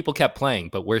 Turns out people kept playing,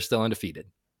 but we're still undefeated.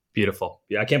 Beautiful.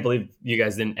 Yeah, I can't believe you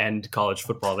guys didn't end college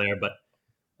football there. But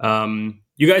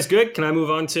you guys good? Can I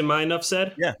move on to my enough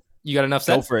said? Yeah. You got enough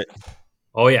said? Go for it.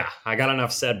 Oh, yeah. I got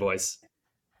enough said, boys.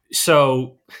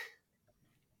 So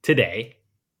today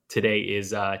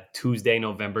is Tuesday,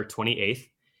 November 28th.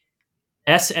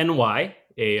 SNY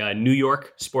a New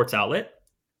York sports outlet,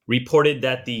 reported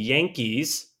that the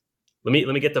Yankees, let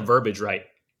me get the verbiage right.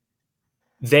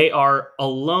 They are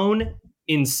alone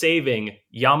in saving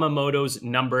Yamamoto's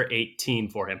number 18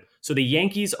 for him. So the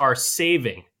Yankees are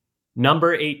saving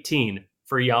number 18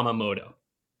 for Yamamoto.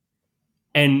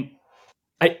 And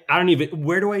I don't even,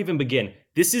 where do I even begin?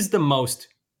 This is the most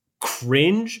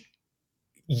cringe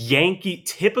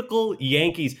typical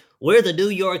Yankees. We're the New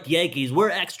York Yankees. We're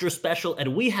extra special,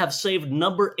 and we have saved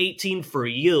number 18 for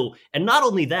you. And not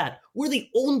only that, we're the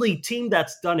only team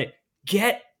that's done it.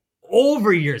 Get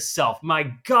over yourself.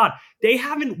 My God, they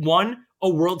haven't won a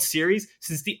World Series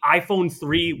since the iPhone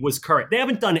 3 was current. They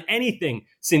haven't done anything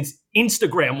since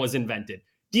Instagram was invented.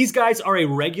 These guys are a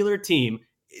regular team.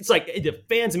 It's like the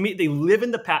fans, they live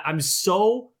in the past. I'm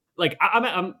so like,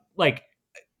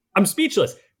 I'm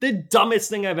speechless. The dumbest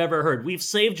thing I've ever heard. We've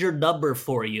saved your number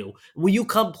for you. Will you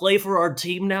come play for our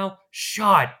team now?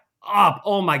 Shut up.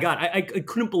 Oh my God. I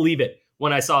couldn't believe it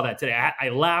when I saw that today. I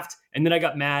laughed and then I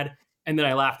got mad and then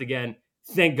I laughed again.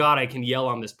 Thank God I can yell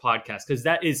on this podcast because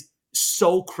that is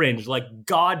so cringe, like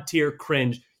God tier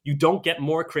cringe. You don't get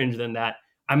more cringe than that.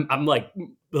 I'm like,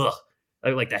 ugh.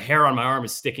 Like the hair on my arm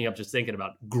is sticking up just thinking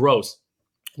about it. Gross.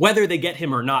 Whether they get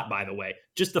him or not, by the way,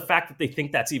 just the fact that they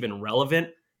think that's even relevant.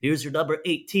 Here's your number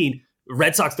 18.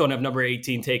 Red Sox don't have number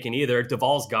 18 taken either.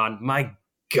 Duvall's gone. My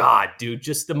God, dude,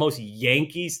 just the most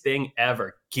Yankees thing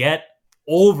ever. Get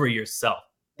over yourself.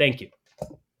 Thank you.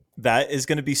 That is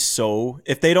going to be so,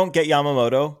 if they don't get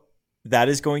Yamamoto, that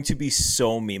is going to be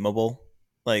so memeable.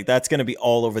 Like, that's going to be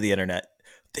all over the internet.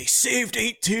 They saved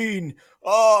 18.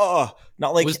 Oh,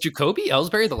 not like. Was Jacoby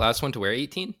Ellsbury the last one to wear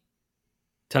 18?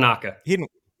 Tanaka. He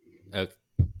didn't. Okay.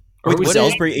 Wait, was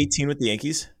Ellsbury 18 with the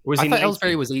Yankees? I thought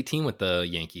Ellsbury was 18 with the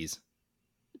Yankees.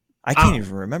 I can't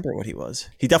even remember what he was.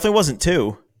 He definitely wasn't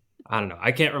 2. I don't know.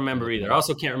 I can't remember either. I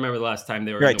also can't remember the last time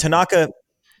they were. You're right. Tanaka.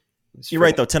 You're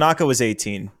right, though. Tanaka was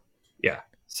 18. Yeah.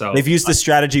 So they've used this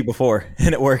strategy before,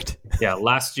 and it worked. Yeah,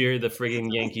 last year the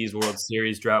friggin' Yankees World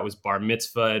Series drought was bar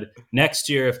mitzvahed. Next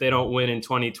year, if they don't win in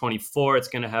 2024, it's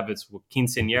going to have its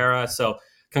quinceañera. So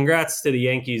congrats to the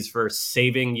Yankees for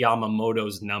saving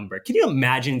Yamamoto's number. Can you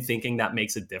imagine thinking that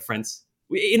makes a difference?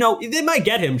 You know, they might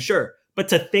get him, sure, but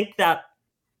to think that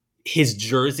his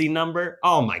jersey number,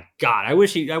 oh my God, I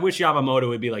wish Yamamoto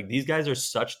would be like, these guys are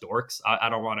such dorks. I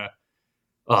don't want to.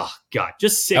 Oh God,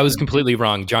 just sick. I was completely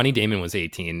wrong. Johnny Damon was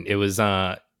 18. It was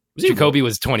Jacoby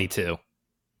was 22.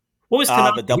 What was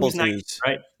Tanaka? The double 19,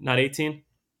 right? Not 18.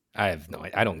 I have no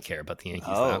idea. I don't care about the Yankees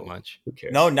that much. Who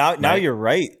cares? No, now you're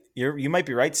right. You might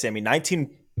be right, Sammy. 19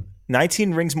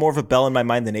 rings more of a bell in my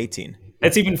mind than 18.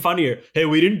 That's even funnier. Hey,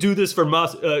 we didn't do this for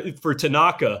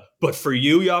Tanaka, but for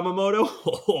you,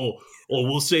 Yamamoto,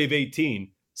 we'll save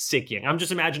 18. Sick yang. I'm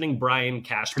just imagining Brian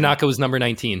Cashman. Tanaka was number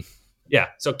 19. Yeah,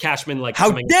 so Cashman, like,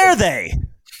 how dare they?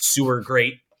 Sewer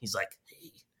great. He's like,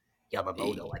 hey,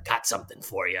 Yamamoto, I got something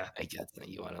for you. I guess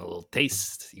you want a little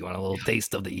taste. You want a little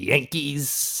taste of the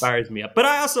Yankees. Fires me up. But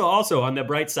I also on the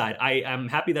bright side, I am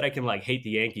happy that I can like hate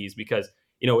the Yankees because,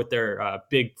 you know, with their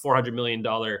big $400 million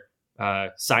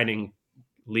signing,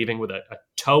 leaving with a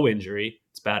toe injury,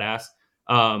 it's badass.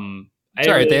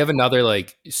 Sorry, they have another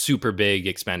like super big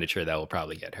expenditure that will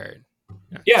probably get hurt.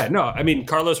 Yeah, no, I mean,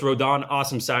 Carlos Rodon,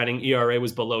 awesome signing. ERA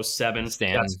was below 7.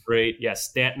 Stanton. That's great. Yeah,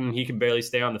 Stanton, he can barely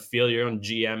stay on the field. Your own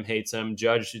GM hates him.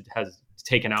 Judge has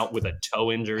taken out with a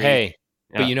toe injury. Hey,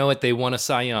 but you know what? They won a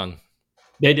Cy Young.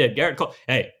 They did. Garrett Cole.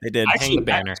 Hey, they did. Hang the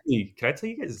banner. Can I tell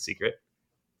you guys a secret?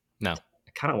 No.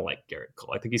 I kind of like Garrett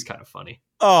Cole. I think he's kind of funny.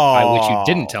 Oh, I wish you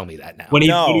didn't tell me that now.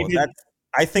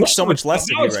 I think so much less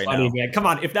of you right funny, now. Man. Come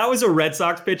on, if that was a Red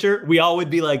Sox pitcher, we all would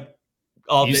be like,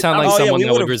 you sound like someone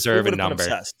that would reserve a number.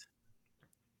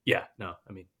 Yeah, no,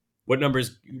 I mean, what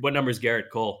number's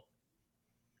Garrett Cole?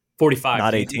 45.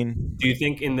 Not 18. Do you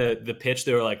think in the pitch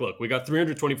they were like, look, we got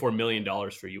 $324 million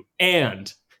for you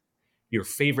and your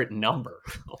favorite number?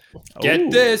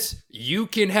 Get this. You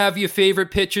can have your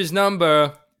favorite pitcher's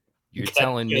number. You're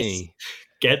telling me.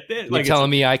 Get this. You're telling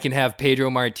me I can have Pedro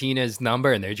Martinez's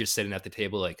number, and they're just sitting at the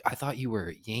table like, I thought you were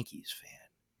a Yankees fan.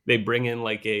 They bring in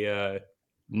like a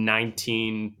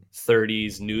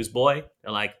 1930s newsboy.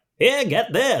 They're like, here,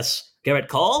 get this. Garrett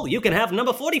Cole, you can have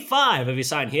number 45 if you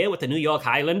sign here with the New York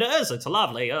Highlanders. It's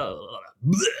lovely.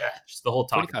 Just the whole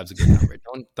talk. 45 is a good number.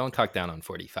 Don't talk down on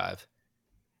 45.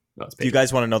 No, do you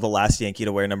guys want to know the last Yankee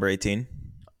to wear number 18?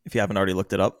 If you haven't already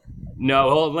looked it up. No,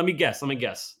 well, let me guess.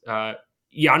 Yangervis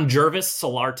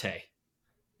Solarte.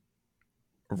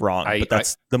 Wrong, but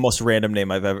that's the most random name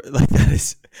I've ever. Like that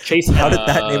is. Chase. How did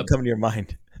that name come to your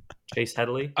mind? Chase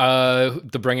Headley.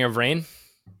 The bringer of rain.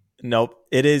 Nope.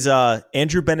 It is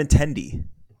Andrew Benintendi.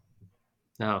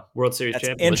 No, World Series That's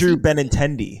champion. Andrew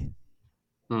Benintendi.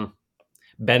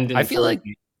 I feel like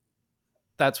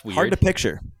that's weird. Hard to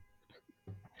picture.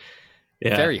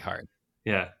 Yeah. Very hard.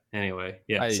 Yeah. Anyway,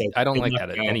 yeah. I don't like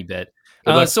that any bit.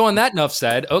 luck. So on that enough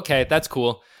said, okay, that's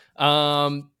cool.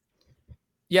 Yeah,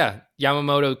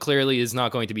 Yamamoto clearly is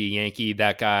not going to be a Yankee.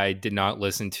 That guy did not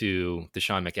listen to the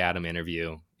Sean McAdam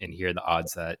interview and hear the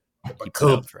odds that he put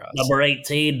out for us. Number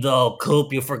 18, though.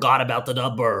 Coop, you forgot about the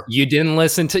number. You didn't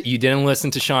listen to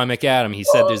Sean McAdam. He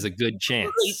said there's a good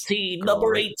chance.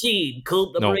 Number 18.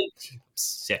 Coop, number 18.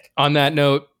 Sick. On that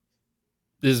note,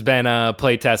 this has been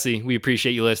Play Tessie. We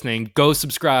appreciate you listening. Go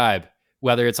subscribe,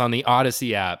 whether it's on the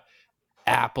Odyssey app,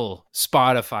 Apple,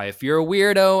 Spotify. If you're a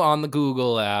weirdo, on the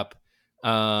Google app.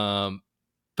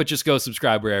 But just go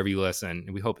subscribe wherever you listen.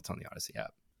 And we hope it's on the Odyssey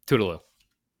app. Toodaloo.